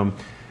will come.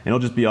 And it'll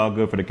just be all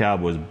good for the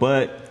Cowboys.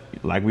 But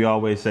like we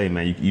always say,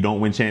 man, you don't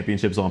win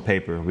championships on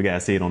paper. We got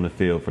to see it on the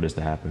field for this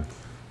to happen.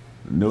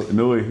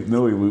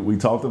 We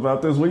talked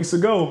about this weeks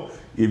ago.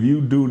 If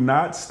you do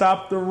not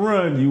stop the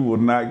run, you will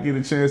not get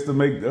a chance to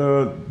make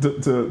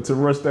to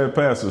rush that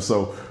passer.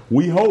 So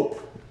we hope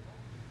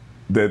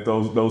that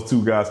those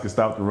two guys can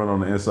stop the run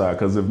on the inside,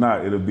 because if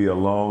not, it'll be a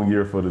long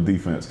year for the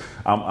defense.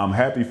 I'm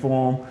happy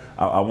for them.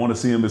 I want to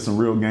see them in some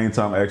real game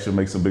time action,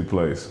 make some big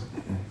plays.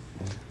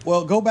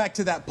 Well, go back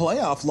to that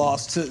playoff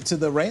loss to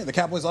the Rams. The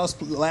Cowboys lost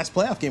the last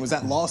playoff game. Was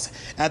that loss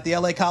at the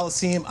LA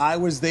Coliseum? I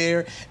was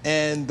there,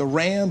 and the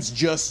Rams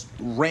just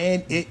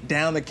ran it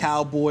down the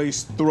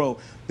Cowboys' throat.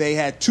 They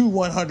had two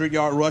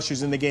 100-yard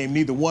rushers in the game.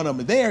 Neither one of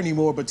them are there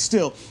anymore, but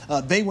still,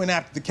 they went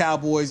after the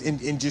Cowboys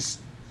and just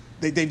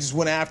they just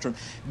went after them.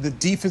 The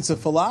defensive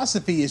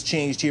philosophy has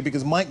changed here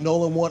because Mike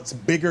Nolan wants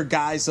bigger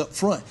guys up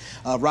front.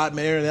 Rod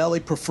Marinelli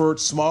preferred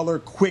smaller,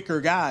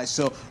 quicker guys.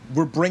 So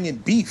we're bringing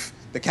beef.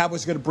 The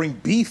Cowboys are going to bring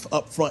beef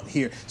up front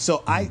here.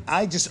 So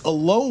I just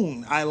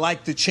alone, I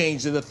like the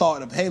change in the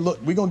thought of, hey,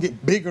 look, we're going to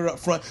get bigger up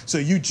front so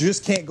you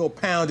just can't go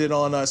pound it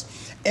on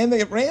us. And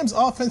the Rams'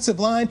 offensive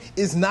line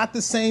is not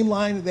the same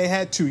line that they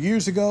had 2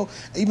 years ago.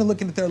 Even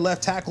looking at their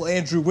left tackle,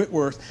 Andrew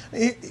Whitworth,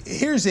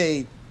 here's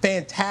a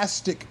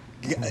fantastic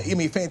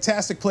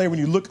player when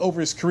you look over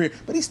his career,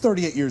 but he's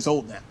 38 years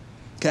old now.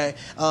 Okay,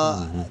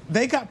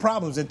 they got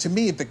problems. And to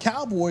me, if the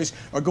Cowboys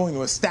are going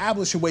to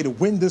establish a way to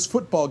win this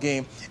football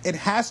game, it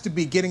has to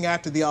be getting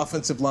after the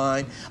offensive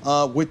line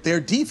with their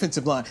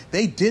defensive line.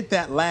 They did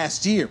that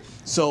last year.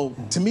 So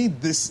to me,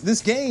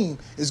 this game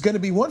is going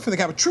to be one for the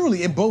Cowboys,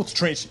 truly in both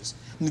trenches.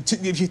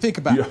 If you think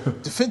about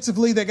it,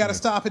 defensively they got to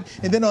stop it,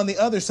 and then on the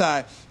other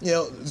side,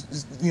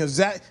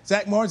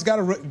 Zach Martin's got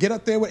to get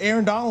up there with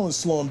Aaron Donald and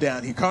slow him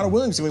down. Connor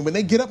Williams, when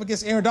they get up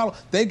against Aaron Donald,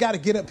 they got to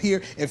get up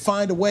here and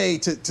find a way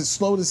to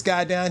slow this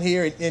guy down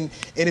here. And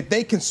if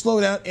they can slow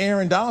down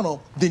Aaron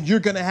Donald, then you're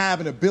going to have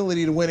an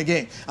ability to win a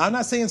game. I'm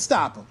not saying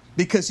stop him,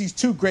 because he's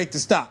too great to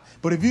stop.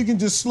 But if you can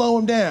just slow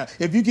him down,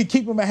 if you can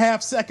keep him a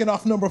half second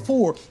off number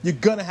 4, you're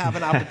going to have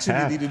an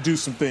opportunity to do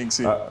some things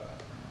here.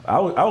 I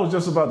was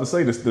just about to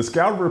say this. The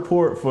scout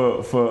report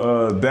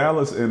for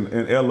Dallas and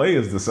LA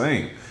is the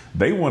same.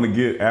 They want to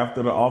get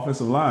after the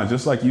offensive line,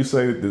 just like you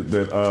say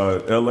that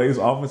LA's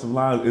offensive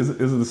line is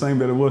the same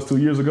that it was 2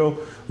 years ago.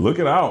 Look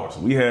at ours.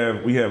 We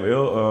have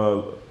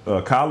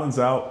Collins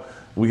out.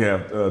 We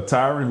have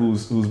Tyron,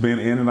 who's been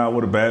in and out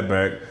with a bad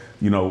back.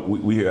 You know,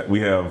 we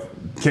have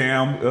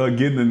Cam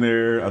getting in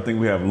there. I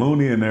think we have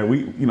Looney in there.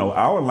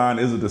 Our line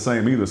isn't the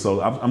same either.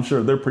 So I'm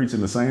sure they're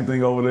preaching the same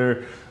thing over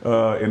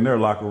there in their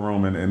locker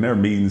room and their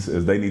meetings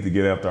as they need to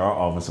get after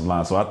our offensive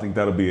line. So I think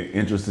that'll be an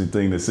interesting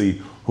thing to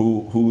see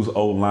whose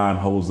O-line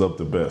holds up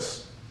the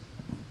best.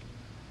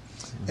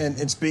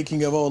 And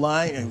speaking of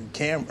O-line,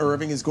 Cam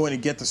Irving is going to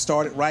get the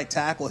start at right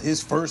tackle.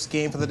 His first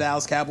game for the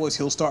Dallas Cowboys.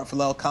 He'll start for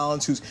Lel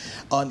Collins, who's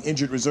on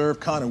injured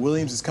reserve. Connor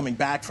Williams is coming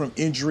back from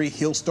injury.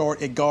 He'll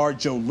start at guard.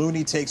 Joe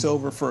Looney takes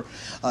over for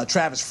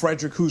Travis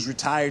Frederick, who's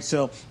retired.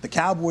 So the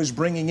Cowboys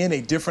bringing in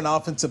a different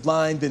offensive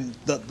line than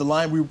the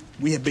line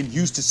we have been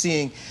used to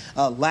seeing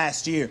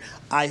last year.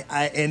 By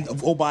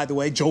the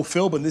way, Joe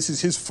Philbin, this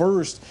is his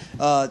first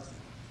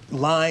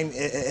line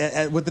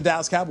with the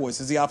Dallas Cowboys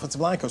as the offensive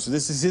line coach. So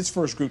this is his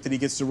first group that he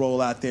gets to roll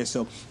out there.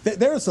 So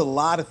there's a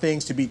lot of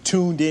things to be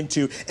tuned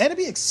into and to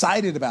be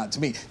excited about,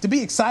 to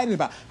be excited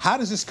about how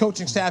does this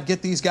coaching staff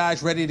get these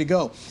guys ready to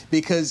go?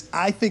 Because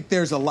I think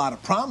there's a lot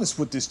of promise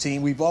with this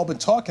team. We've all been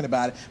talking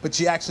about it, but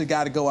you actually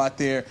got to go out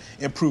there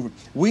and prove it.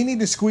 We need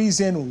to squeeze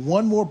in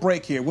one more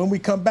break here. When we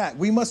come back,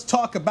 we must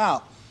talk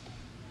about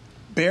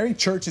Barry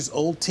Church's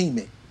old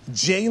teammate,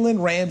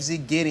 Jalen Ramsey,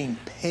 getting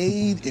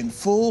paid in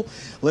full.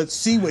 Let's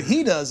see what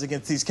he does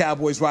against these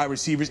Cowboys wide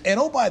receivers. And,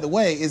 oh, by the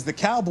way, is the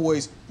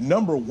Cowboys'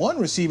 #1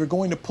 receiver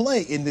going to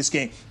play in this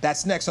game?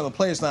 That's next on the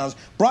Players Lounge,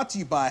 brought to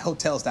you by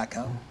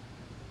Hotels.com.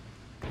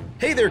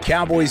 Hey there,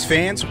 Cowboys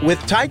fans. With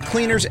Tide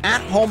Cleaners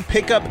at-home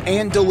pickup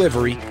and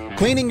delivery,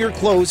 cleaning your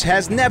clothes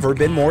has never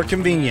been more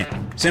convenient.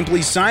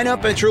 Simply sign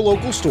up at your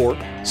local store,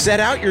 set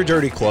out your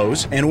dirty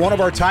clothes, and one of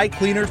our Tide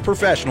Cleaners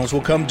professionals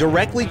will come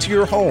directly to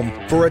your home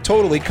for a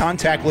totally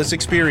contactless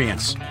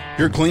experience.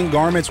 Your clean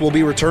garments will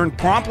be returned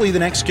promptly the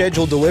next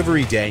scheduled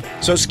delivery day,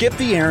 so skip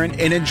the errand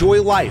and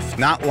enjoy life,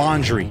 not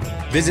laundry.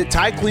 Visit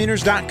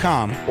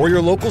TideCleaners.com or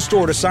your local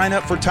store to sign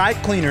up for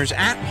Tide Cleaners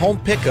at-home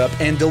pickup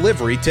and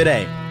delivery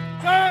today.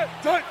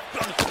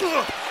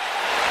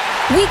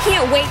 We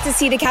can't wait to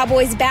see the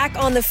Cowboys back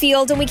on the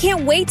field, and we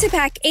can't wait to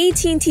pack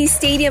AT&T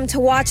Stadium to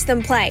watch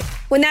them play.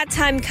 When that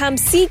time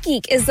comes,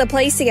 SeatGeek is the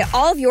place to get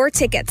all of your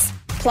tickets.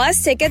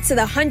 Plus, tickets to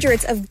the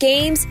hundreds of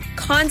games,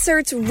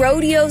 concerts,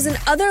 rodeos, and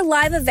other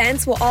live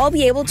events we'll all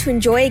be able to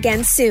enjoy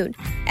again soon.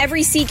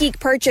 Every SeatGeek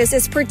purchase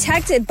is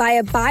protected by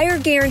a buyer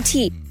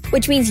guarantee,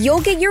 which means you'll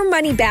get your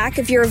money back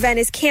if your event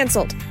is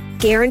canceled.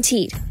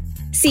 Guaranteed.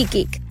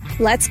 SeatGeek.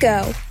 Let's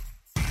go.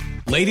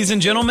 Ladies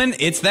and gentlemen,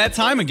 it's that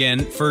time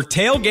again for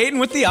Tailgating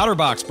with the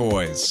OtterBox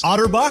Boys.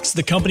 OtterBox,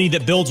 the company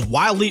that builds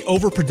wildly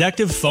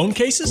overprotective phone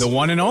cases? The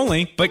one and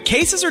only. But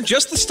cases are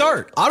just the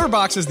start.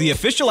 OtterBox is the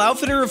official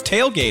outfitter of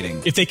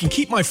tailgating. If they can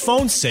keep my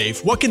phone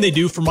safe, what can they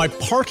do for my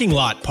parking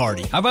lot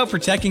party? How about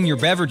protecting your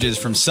beverages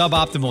from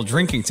suboptimal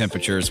drinking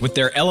temperatures with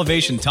their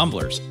elevation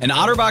tumblers? And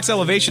OtterBox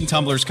elevation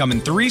tumblers come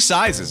in 3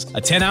 sizes: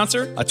 a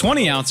 10-ouncer, a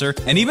 20-ouncer,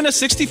 and even a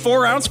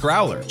 64-ounce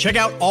growler. Check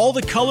out all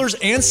the colors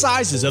and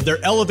sizes of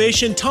their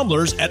elevation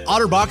tumblers at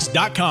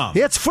OtterBox.com.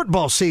 It's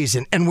football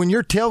season, and when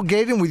you're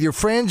tailgating with your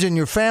friends and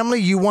your family,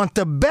 you want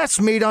the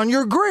best meat on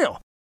your grill.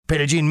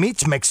 Petit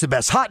Meats makes the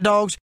best hot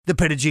dogs, the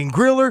Petit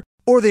Griller,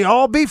 or the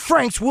all-beef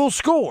Franks will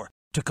score.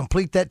 To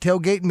complete that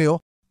tailgate meal,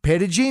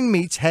 Petit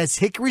Meats has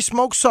hickory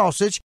smoked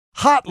sausage,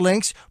 hot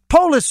links,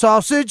 Polish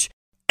sausage,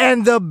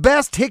 and the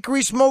best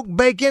hickory smoked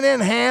bacon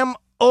and ham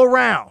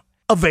around.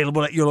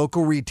 Available at your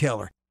local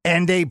retailer.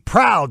 And a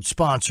proud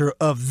sponsor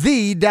of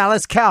the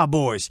Dallas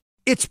Cowboys.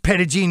 It's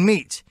Petit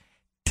Meats.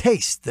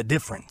 Taste the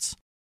difference.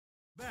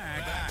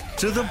 Back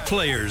to the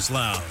Players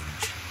Lounge.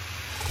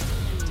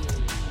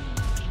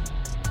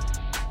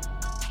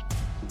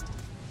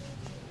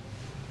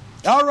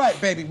 All right,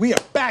 baby, we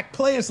are back.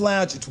 Players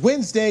Lounge. It's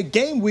Wednesday,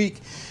 game week,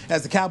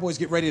 as the Cowboys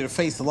get ready to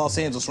face the Los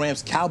Angeles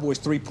Rams. Cowboys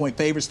 3-point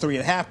favorites,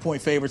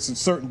 3.5-point favorites in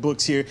certain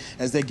books here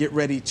as they get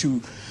ready to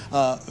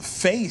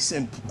face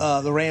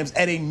the Rams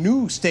at a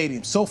new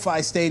stadium,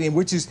 SoFi Stadium,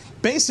 which is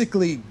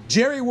basically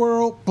Jerry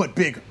World but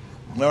bigger.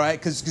 All right,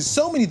 because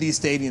so many of these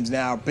stadiums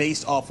now are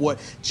based off what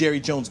Jerry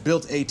Jones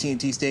built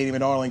AT&T Stadium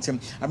in Arlington.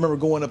 I remember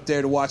going up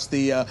there to watch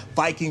the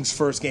Vikings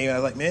first game, and I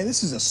was like, man,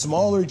 this is a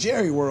smaller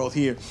Jerry World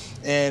here.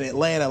 And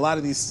Atlanta, a lot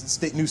of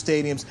these new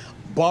stadiums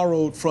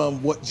borrowed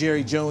from what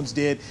Jerry Jones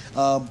did,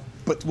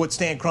 but what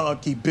Stan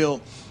Kroenke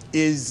built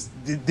is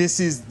this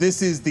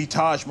is the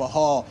Taj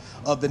Mahal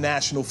of the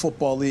National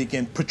Football League,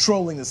 and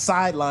patrolling the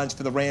sidelines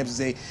for the Rams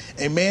is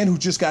a man who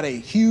just got a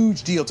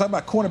huge deal. Talking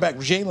about cornerback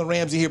Jalen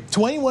Ramsey here,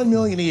 $21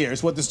 million a year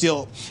is what this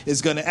deal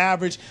is going to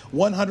average.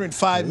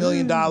 $105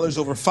 million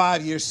over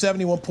 5 years,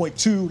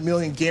 $71.2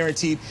 million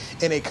guaranteed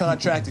in a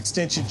contract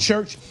extension.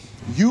 Church,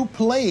 you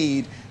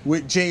played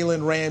with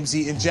Jalen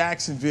Ramsey in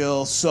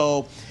Jacksonville,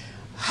 so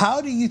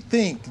how do you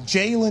think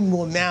Jalen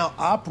will now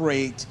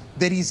operate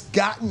that he's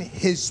gotten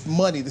his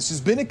money? This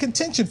has been a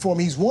contention for him.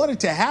 He's wanted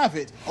to have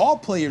it. All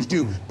players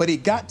do, but he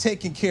got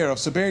taken care of.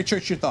 So, Barry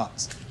Church, your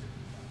thoughts?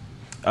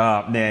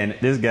 Man,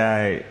 this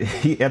guy,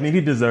 he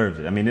deserves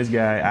it. I mean, this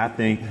guy, I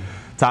think,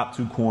 top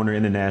 2 corner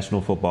in the National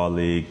Football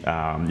League.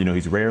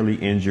 He's rarely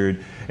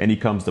injured, and he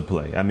comes to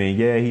play. I mean,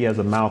 yeah, he has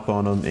a mouth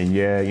on him,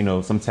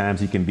 and sometimes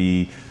he can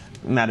be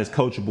not as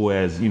coachable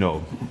as,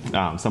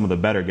 some of the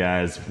better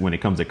guys when it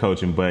comes to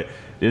coaching. But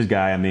this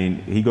guy, I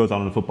mean, he goes out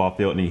on the football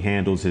field and he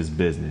handles his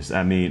business.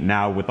 I mean,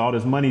 now with all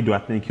this money, do I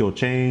think he'll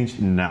change?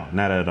 No,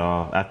 not at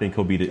all. I think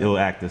he'll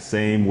act the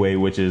same way,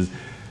 which is,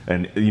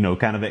 kind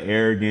of an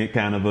arrogant,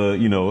 kind of a,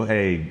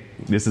 hey,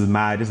 this is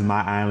my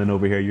island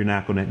over here. You're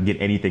not going to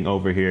get anything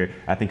over here.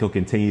 I think he'll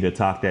continue to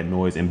talk that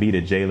noise and be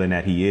the Jalen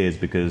that he is,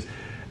 because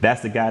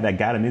that's the guy that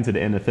got him into the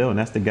NFL, and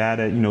that's the guy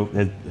that,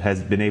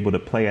 has been able to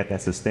play at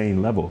that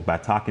sustained level by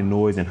talking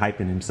noise and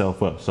hyping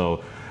himself up.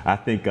 So I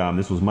think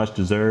this was much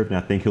deserved, and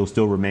I think he'll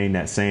still remain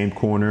that same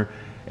corner.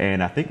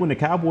 And I think when the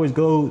Cowboys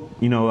go,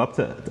 up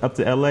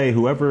to LA,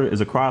 whoever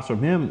is across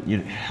from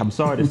him, I'm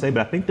sorry to say,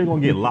 but I think they're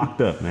going to get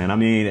locked up, man. I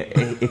mean,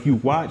 if you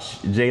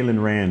watch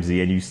Jalen Ramsey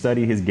and you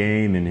study his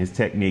game and his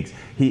techniques,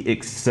 he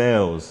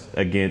excels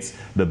against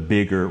the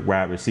bigger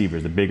wide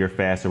receivers, the bigger,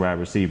 faster wide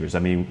receivers. I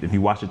mean, if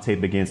you watch the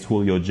tape against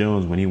Julio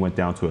Jones when he went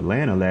down to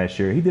Atlanta last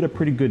year, he did a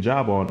pretty good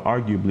job on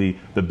arguably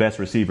the best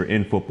receiver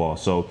in football.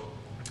 So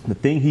the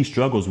thing he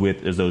struggles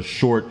with is those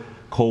short,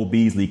 Cole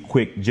Beasley,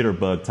 quick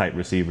jitterbug type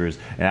receivers,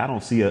 and I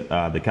don't see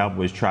the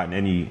Cowboys trotting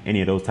any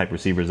of those type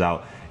receivers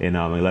out in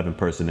 11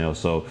 personnel.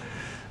 So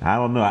I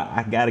don't know.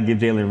 I got to give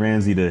Jalen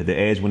Ramsey the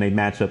edge when they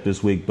match up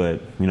this week.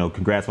 But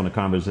congrats on the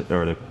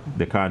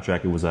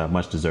contract. It was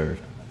much deserved.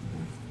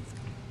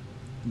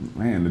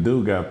 Man, the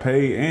dude got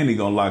paid, and he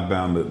gonna lock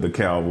down the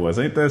Cowboys.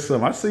 Ain't that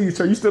something? I see you,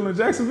 sir. You still in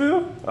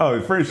Jacksonville? Oh,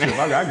 friendship.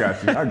 I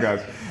got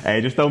you. Hey,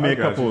 just throw me a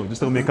couple.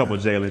 Just throw me a couple,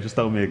 Jalen. Just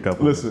throw me a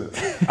couple. Listen,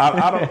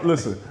 I don't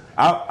listen.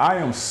 I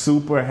am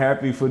super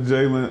happy for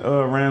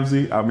Jalen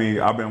Ramsey. I mean,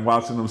 I've been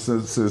watching him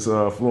since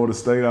Florida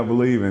State, I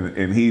believe,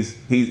 and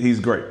he's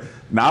great.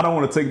 Now, I don't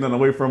want to take nothing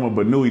away from him,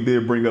 but knew he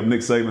did bring up Nick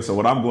Saban. So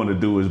what I'm going to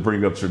do is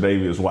bring up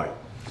Tre'Davious White.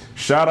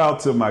 Shout out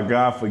to my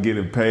guy for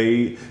getting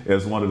paid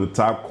as one of the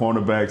top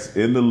cornerbacks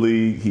in the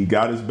league. He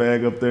got his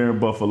bag up there in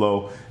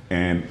Buffalo,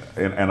 and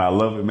I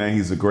love it, man.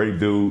 He's a great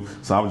dude,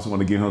 so I just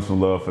want to give him some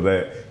love for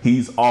that.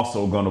 He's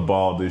also going to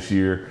ball this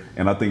year,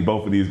 and I think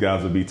both of these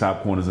guys will be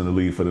top corners in the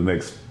league for the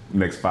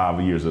next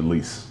 5 years at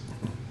least.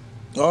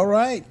 All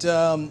right.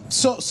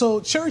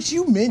 So Church,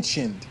 you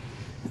mentioned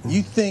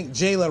you think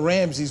Jalen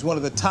Ramsey's one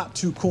of the top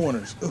 2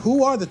 corners.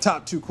 Who are the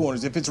top 2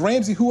 corners? If it's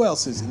Ramsey, who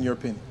else is, in your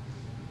opinion?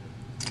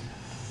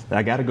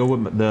 I got to go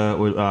with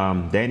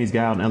Danny's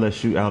guy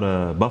out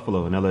of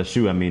Buffalo in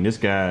LSU. I mean, this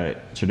guy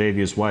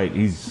Tre'Davious White,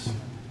 he's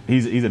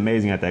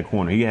amazing at that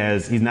corner.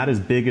 He's not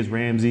as big as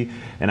Ramsey,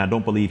 and I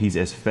don't believe he's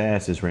as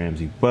fast as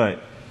Ramsey,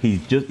 but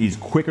he's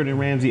quicker than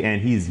Ramsey, and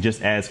he's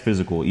just as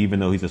physical, even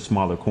though he's a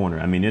smaller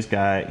corner. I mean, this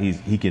guy,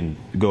 he can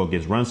go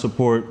against run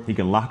support. He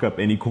can lock up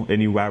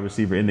any wide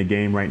receiver in the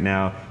game right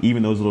now.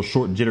 Even those little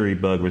short jittery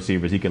bug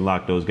receivers, he can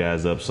lock those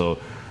guys up. So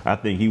I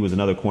think he was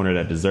another corner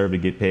that deserved to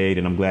get paid,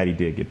 and I'm glad he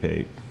did get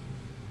paid.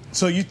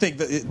 So you think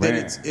that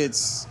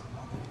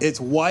it's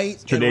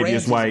White and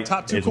Ramsey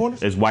top 2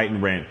 corners? It's White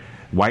and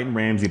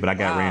Ramsey, but I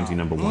got Ramsey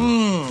number 1.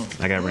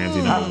 I got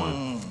Ramsey number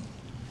 1.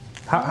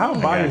 How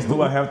biased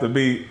do I have to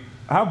be?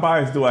 How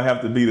biased do I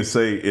have to be to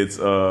say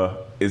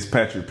it's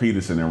Patrick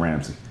Peterson and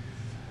Ramsey?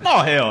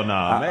 Oh hell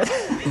no, man!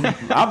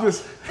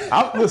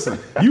 Listen.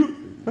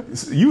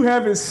 You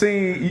haven't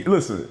seen.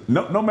 Listen,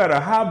 no matter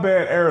how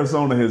bad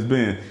Arizona has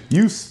been,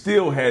 you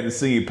still hadn't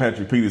seen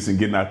Patrick Peterson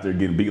getting out there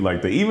getting beat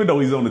like that. Even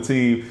though he's on a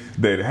team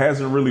that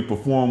hasn't really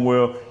performed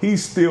well,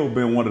 he's still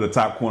been one of the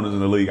top corners in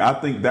the league. I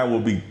think that will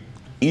be.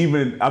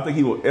 I think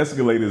he will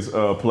escalate his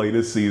play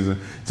this season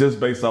just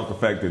based off the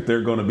fact that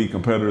they're going to be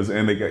competitors,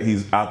 and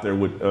he's out there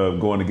with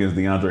going against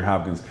DeAndre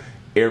Hopkins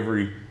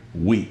every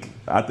week.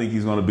 I think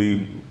he's going to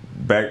be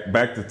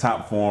back to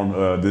top form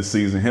this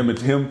season. Him,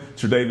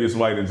 Tre'Davious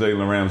White, and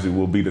Jalen Ramsey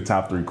will be the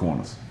top 3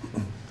 corners.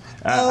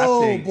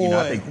 Wow.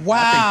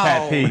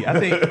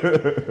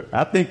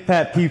 I think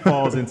Pat P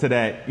falls into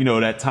that,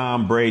 that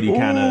Tom Brady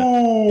kind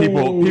of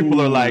people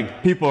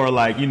are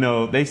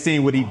like, they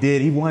seen what he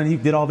did. He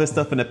did all this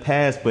stuff in the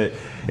past,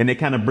 and they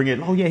kind of bring it,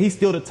 oh yeah, he's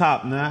still the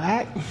top.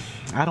 Nah,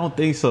 I don't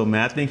think so,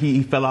 man. I think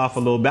he fell off a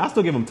little bit. I'll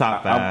still give him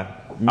top 5.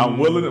 I'm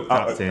willing to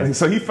top 10.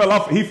 So he fell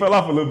off a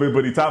little bit,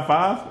 but he top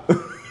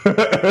 5?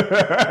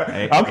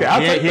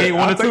 Okay, he ain't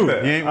one or two.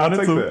 He ain't one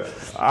or two.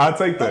 I'll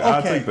take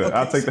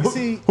that.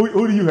 See,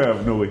 who do you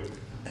have, Noe?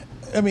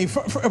 I mean,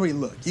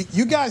 look,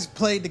 you guys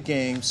played the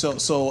game,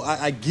 so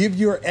I give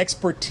your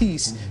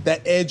expertise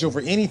that edge over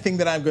anything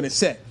that I'm going to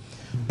say.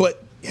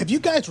 But have you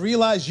guys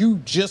realized you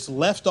just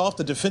left off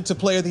the Defensive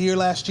Player of the Year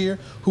last year,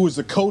 who was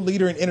the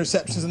co-leader in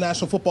interceptions in the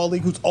National Football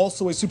League, who's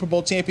also a Super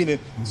Bowl champion, and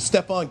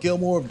Stephon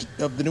Gilmore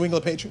of the New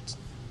England Patriots?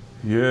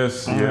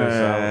 Yes.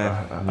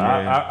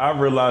 I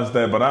realized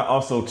that, but I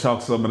also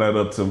chalked some of that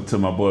up to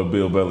my boy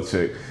Bill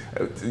Belichick.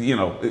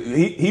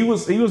 He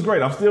was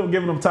great. I'm still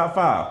giving him top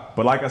 5,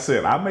 but like I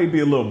said, I may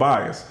be a little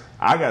biased.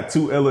 I got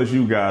 2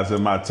 LSU guys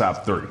in my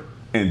top 3,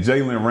 and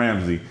Jalen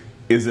Ramsey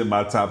is in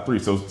my top 3.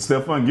 So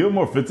Stephon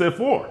Gilmore fits at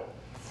 4.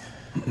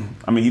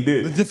 I mean, he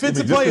did. The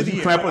defensive player of the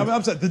year.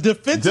 I'm sorry, the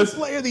defensive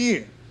player of the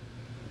year.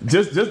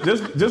 Just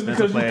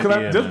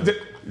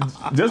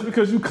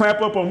because you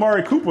clamp up on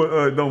Amari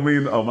Cooper don't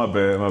mean. Oh, my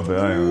bad. I ain't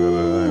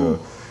gonna.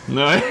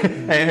 No,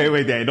 hey,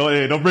 wait, Dad,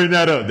 don't bring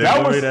that up.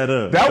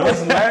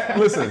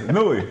 Listen,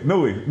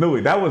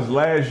 Nui, that was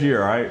last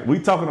year, right? We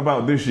talking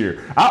about this year.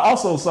 I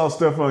also saw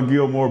Stephon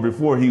Gilmore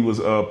before he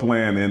was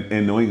playing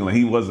in New England.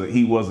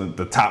 He wasn't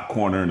the top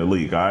corner in the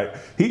league, all right?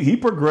 He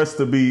progressed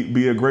to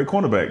be a great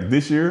cornerback.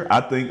 This year, I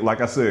think,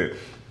 like I said,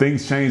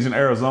 things change in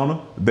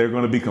Arizona. They're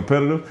going to be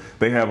competitive.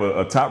 They have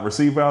a top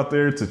receiver out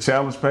there to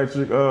challenge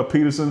Patrick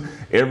Peterson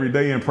every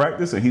day in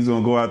practice, and he's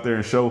going to go out there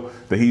and show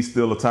that he's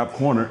still a top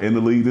corner in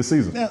the league this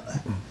season.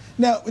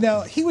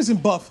 Now he was in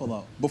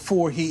Buffalo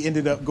before he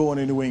ended up going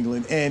to New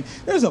England, and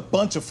there's a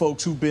bunch of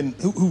folks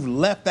who've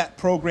left that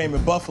program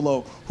in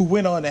Buffalo who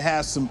went on to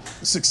have some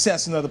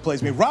success in other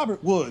places. I mean,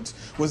 Robert Woods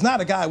was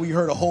not a guy we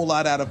heard a whole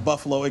lot out of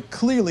Buffalo, and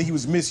clearly he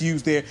was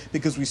misused there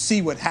because we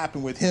see what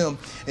happened with him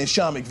and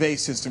Sean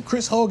McVay's system.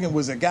 Chris Hogan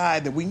was a guy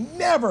that we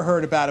never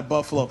heard about at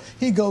Buffalo.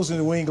 He goes to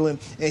New England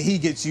and he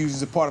gets used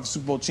as a part of a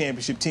Super Bowl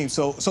championship team.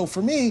 So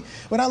for me,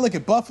 when I look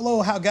at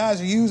Buffalo, how guys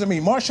are used, I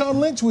mean, Marshawn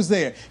Lynch was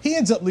there. He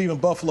ends up leaving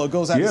Buffalo,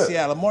 goes out to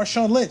Seattle.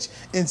 Marshawn Lynch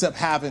ends up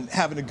having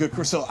a good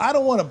career. So I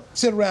don't want to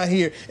sit around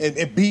here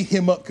and beat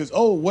him up because,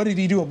 what did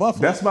he do in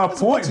Buffalo? That's my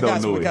point, though,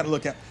 guys we got to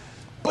look at.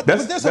 But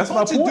there's a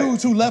bunch of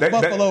dudes who left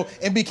Buffalo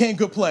and became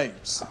good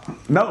players.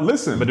 No,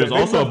 listen. But there's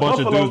also a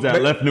bunch of dudes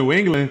that left New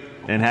England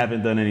and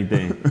haven't done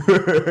anything.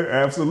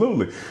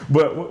 Absolutely.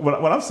 But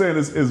what I'm saying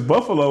is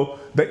Buffalo,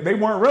 they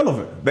weren't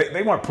relevant.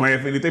 They weren't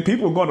playing for anything.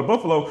 People were going to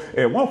Buffalo.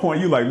 At one point,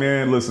 you're like,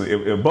 man, listen,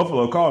 if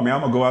Buffalo called me,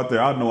 I'm going to go out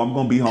there. I know I'm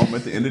going to be home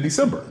at the end of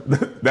December.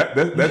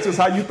 That's just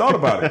how you thought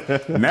about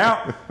it.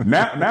 Now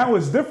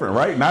it's different,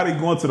 right? Now they're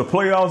going to the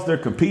playoffs. They're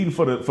competing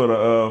for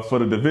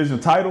the division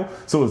title.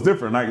 So it's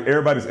different. Like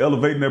everybody's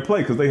elevating their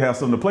play because they have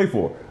something to play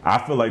for. I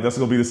feel like that's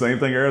going to be the same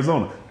thing in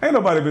Arizona. Ain't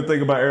nobody been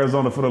thinking about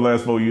Arizona for the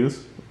last 4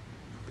 years.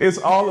 It's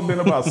all been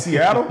about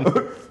Seattle.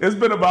 It's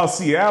been about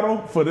Seattle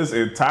for this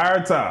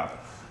entire time.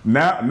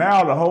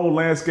 Now the whole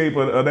landscape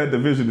of that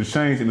division has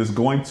changed, and it's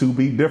going to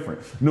be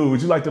different. Nui,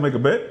 would you like to make a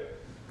bet?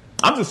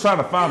 I'm just trying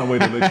to find a way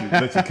to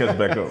let you catch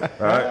back up.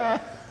 All right.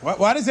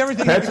 Why does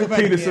everything have to go back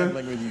to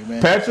gambling with you,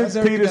 man?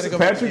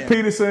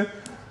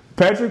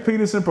 Patrick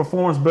Peterson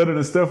performs better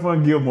than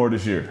Stephon Gilmore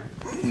this year.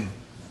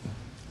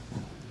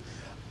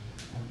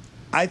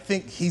 I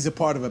think he's a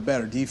part of a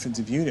better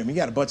defensive unit. I mean,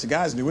 you got a bunch of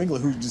guys in New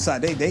England who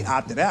decide they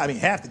opted out. I mean,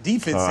 half the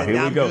defense said,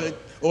 I'm good,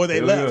 or they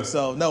left.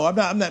 So, no, I'm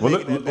not making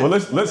that bet. Well,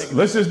 let's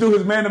just do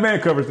his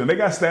man-to-man coverage then. They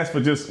got stats for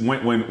just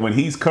when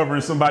he's covering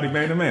somebody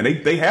man-to-man.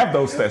 They have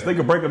those stats. They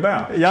can break them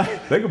down. Yeah,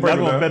 they can break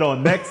them down. Bet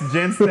on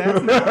next-gen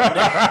stats?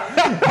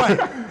 Right,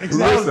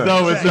 exactly.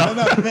 I'm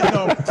not betting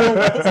on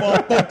pro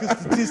football focus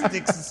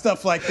statistics and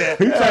stuff like that.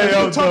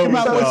 We're talking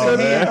about what's at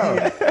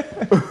hand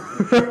here.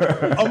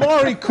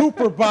 Amari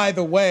Cooper, by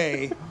the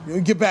way,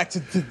 get back to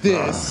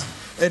this,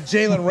 and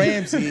Jalen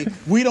Ramsey.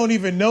 We don't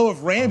even know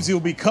if Ramsey will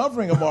be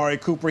covering Amari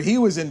Cooper. He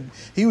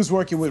was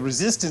working with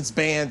resistance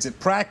bands at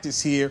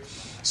practice here,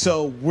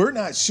 so we're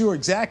not sure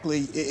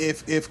exactly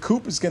if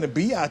Cooper's going to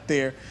be out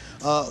there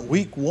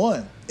week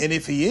one. And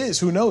if he is,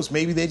 who knows?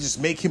 Maybe they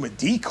just make him a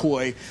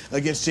decoy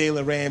against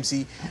Jalen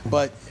Ramsey.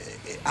 But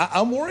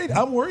I'm worried.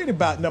 I'm worried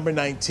about number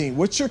 19.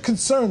 What's your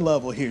concern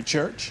level here,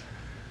 Church?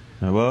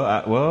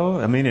 Well,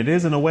 I mean, it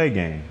is an away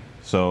game.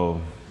 So,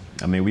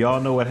 I mean, we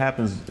all know what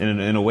happens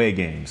in away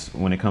games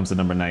when it comes to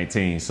number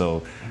 19.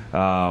 So,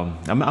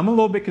 I'm a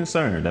little bit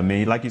concerned. I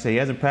mean, like you say, he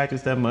hasn't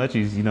practiced that much.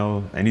 He's, and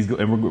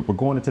we're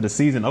going into the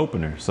season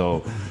opener.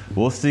 So,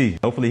 we'll see.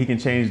 Hopefully, he can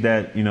change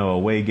that,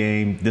 away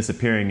game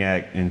disappearing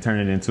act and turn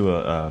it into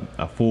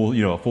a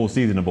full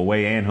season of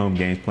away and home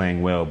games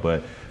playing well.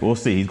 But we'll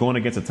see. He's going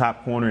against a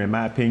top corner, in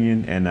my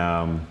opinion, and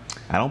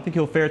I don't think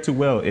he'll fare too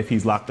well if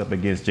he's locked up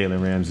against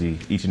Jalen Ramsey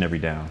each and every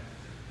down.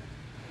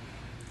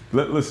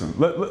 Listen,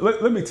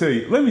 let me tell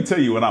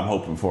you what I'm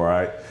hoping for, all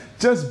right?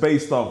 Just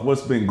based off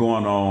what's been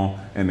going on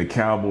in the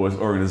Cowboys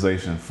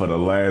organization for the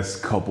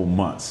last couple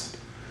months.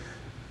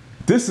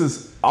 This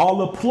is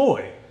all a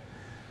ploy.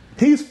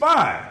 He's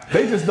fine.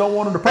 They just don't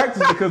want him to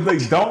practice because they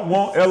don't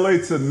want LA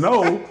to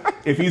know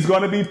if he's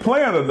going to be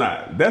playing or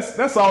not.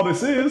 That's all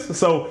this is.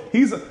 So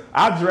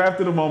I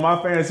drafted him on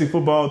my fantasy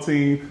football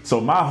team.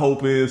 So my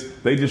hope is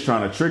they just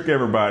trying to trick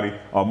everybody.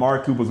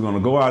 Amari Cooper's going to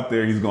go out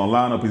there. He's going to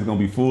line up. He's going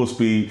to be full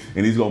speed,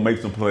 and he's going to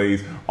make some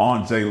plays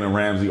on Jalen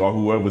Ramsey or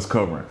whoever's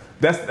covering.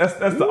 That's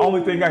the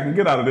only thing I can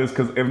get out of this,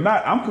 because if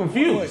not, I'm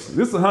confused.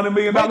 This is $100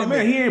 million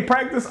man. He ain't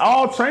practiced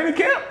all training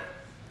camp.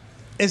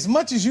 As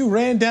much as you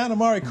ran down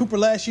Amari Cooper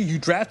last year, you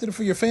drafted him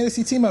for your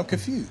fantasy team. I'm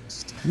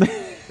confused.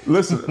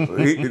 Listen.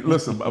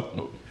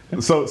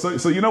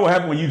 So you know what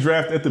happened when you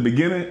draft at the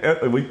beginning?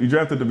 You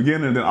draft at the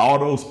beginning, and then all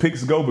those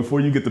picks go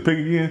before you get the pick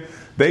again.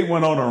 They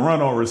went on a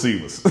run on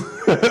receivers.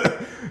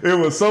 It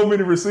was so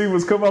many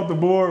receivers come off the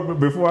board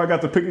before I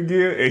got the pick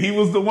again, and he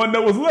was the one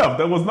that was left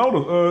that was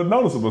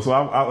noticeable. So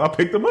I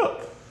picked him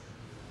up.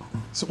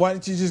 So why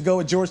didn't you just go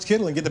with George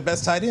Kittle and get the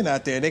best tight end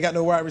out there? They got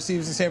no wide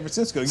receivers in San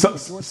Francisco.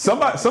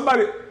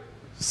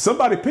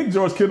 Somebody picked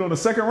George Kittle in the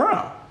second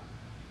round.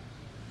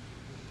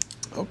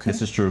 Okay.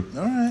 This is true.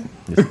 All right.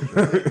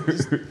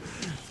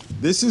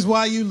 This is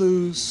why you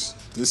lose.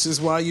 This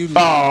is why you lose.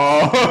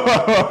 Oh.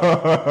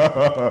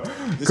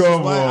 This is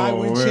why I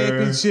win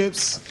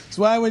championships. That's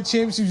why I win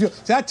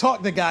championships. So I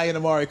talked the guy in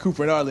Amari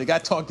Cooper in our league. I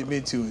talked him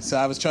into it. So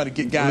I was trying to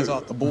get guys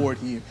off the board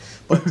here.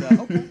 But,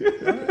 okay.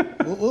 All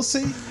right. We'll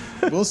see.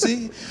 We'll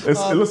see.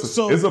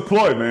 It's a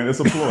ploy, man. It's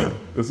a ploy.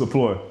 It's a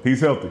ploy.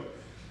 He's healthy.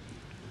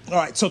 All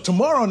right. So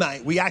tomorrow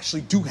night, we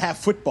actually do have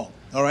football.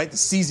 All right. The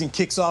season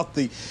kicks off.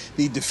 The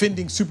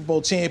defending Super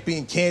Bowl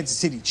champion Kansas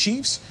City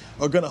Chiefs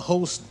are going to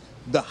host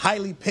the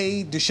highly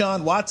paid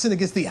Deshaun Watson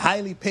against the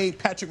highly paid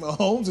Patrick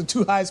Mahomes, the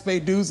two highest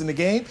paid dudes in the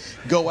game.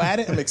 Go at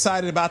it. I'm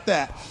excited about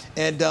that.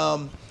 And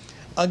I'm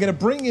going to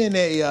bring in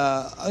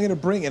I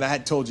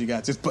hadn't told you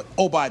guys this, but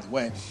by the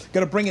way,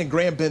 going to bring in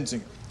Graham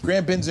Benzinger.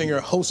 Graham Benzinger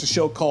hosts a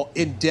show called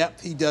In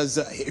Depth. He does,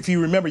 if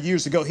you remember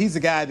years ago, he's the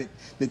guy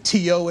that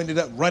T.O. ended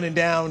up running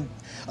down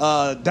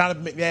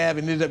Donovan McNabb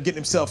and ended up getting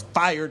himself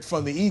fired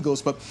from the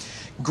Eagles. But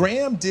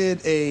Graham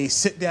did a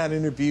sit-down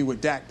interview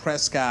with Dak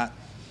Prescott.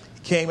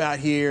 Came out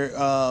here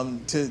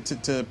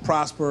to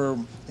prosper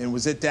and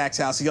was at Dak's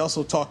house. He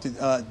also talked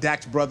to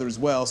Dak's brother as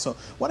well. So I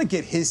want to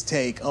get his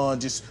take on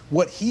just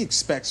what he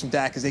expects from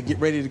Dak as they get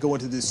ready to go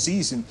into this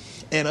season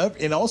and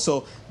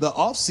also the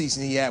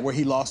offseason he had where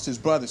he lost his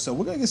brother. So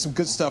we're going to get some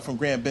good stuff from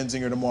Graham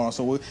Benzinger tomorrow.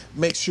 So we'll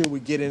make sure we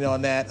get in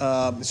on that.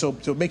 So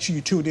make sure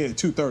you tune in at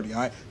 2:30,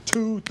 all right?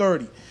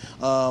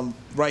 2:30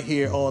 right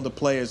here on the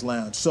Players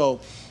Lounge. So,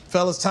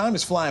 fellas, time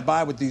is flying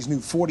by with these new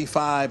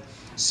 45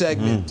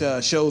 segment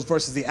shows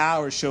versus the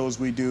hour shows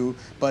we do.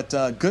 But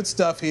good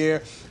stuff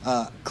here.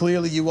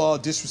 Clearly, you all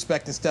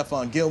disrespecting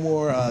Stephon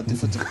Gilmore,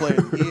 Defensive Player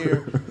of the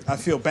Year. I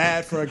feel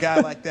bad for a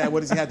guy like that. What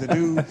does he have to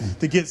do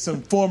to get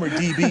some former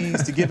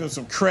DBs to give him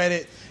some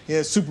credit?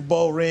 Yeah, Super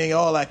Bowl ring,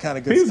 all that kind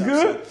of good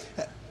stuff.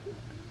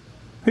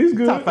 He's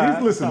good.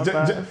 Listen,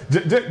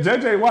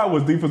 J.J. Watt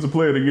was Defensive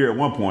Player of the Year at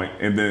one point,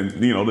 and then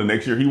the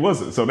next year he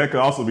wasn't. So that could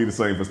also be the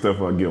same for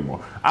Stephon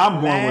Gilmore.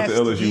 I'm going with the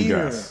LSU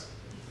guys.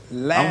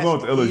 I'm going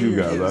with the LSU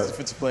guys, right?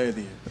 Defensive Player of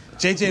the Year.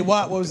 J.J.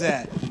 Watt, what was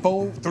that?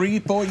 4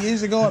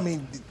 years ago? I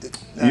mean,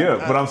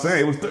 but I'm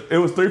saying it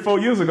was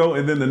 3-4 years ago,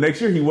 and then the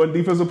next year he wasn't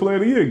Defensive Player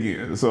of the Year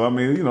again. So I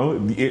mean,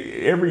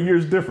 every year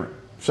is different.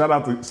 Shout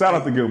out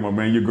to Gilmore,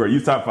 man. You're great.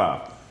 You top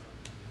 5.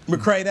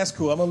 McCray, that's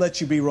cool. I'm going to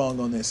let you be wrong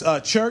on this.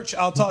 Church,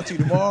 I'll talk to you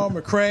tomorrow.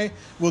 McCray,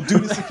 we'll do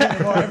this again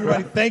tomorrow.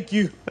 Everybody, thank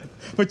you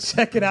for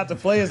checking out the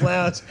Players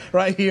Lounge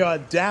right here on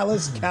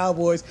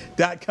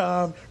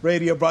DallasCowboys.com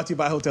radio, brought to you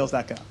by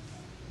Hotels.com.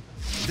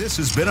 This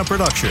has been a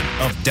production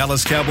of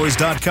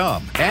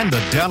DallasCowboys.com and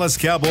the Dallas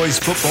Cowboys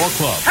Football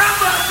Club. How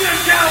about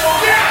this,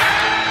 Cowboys? Yeah!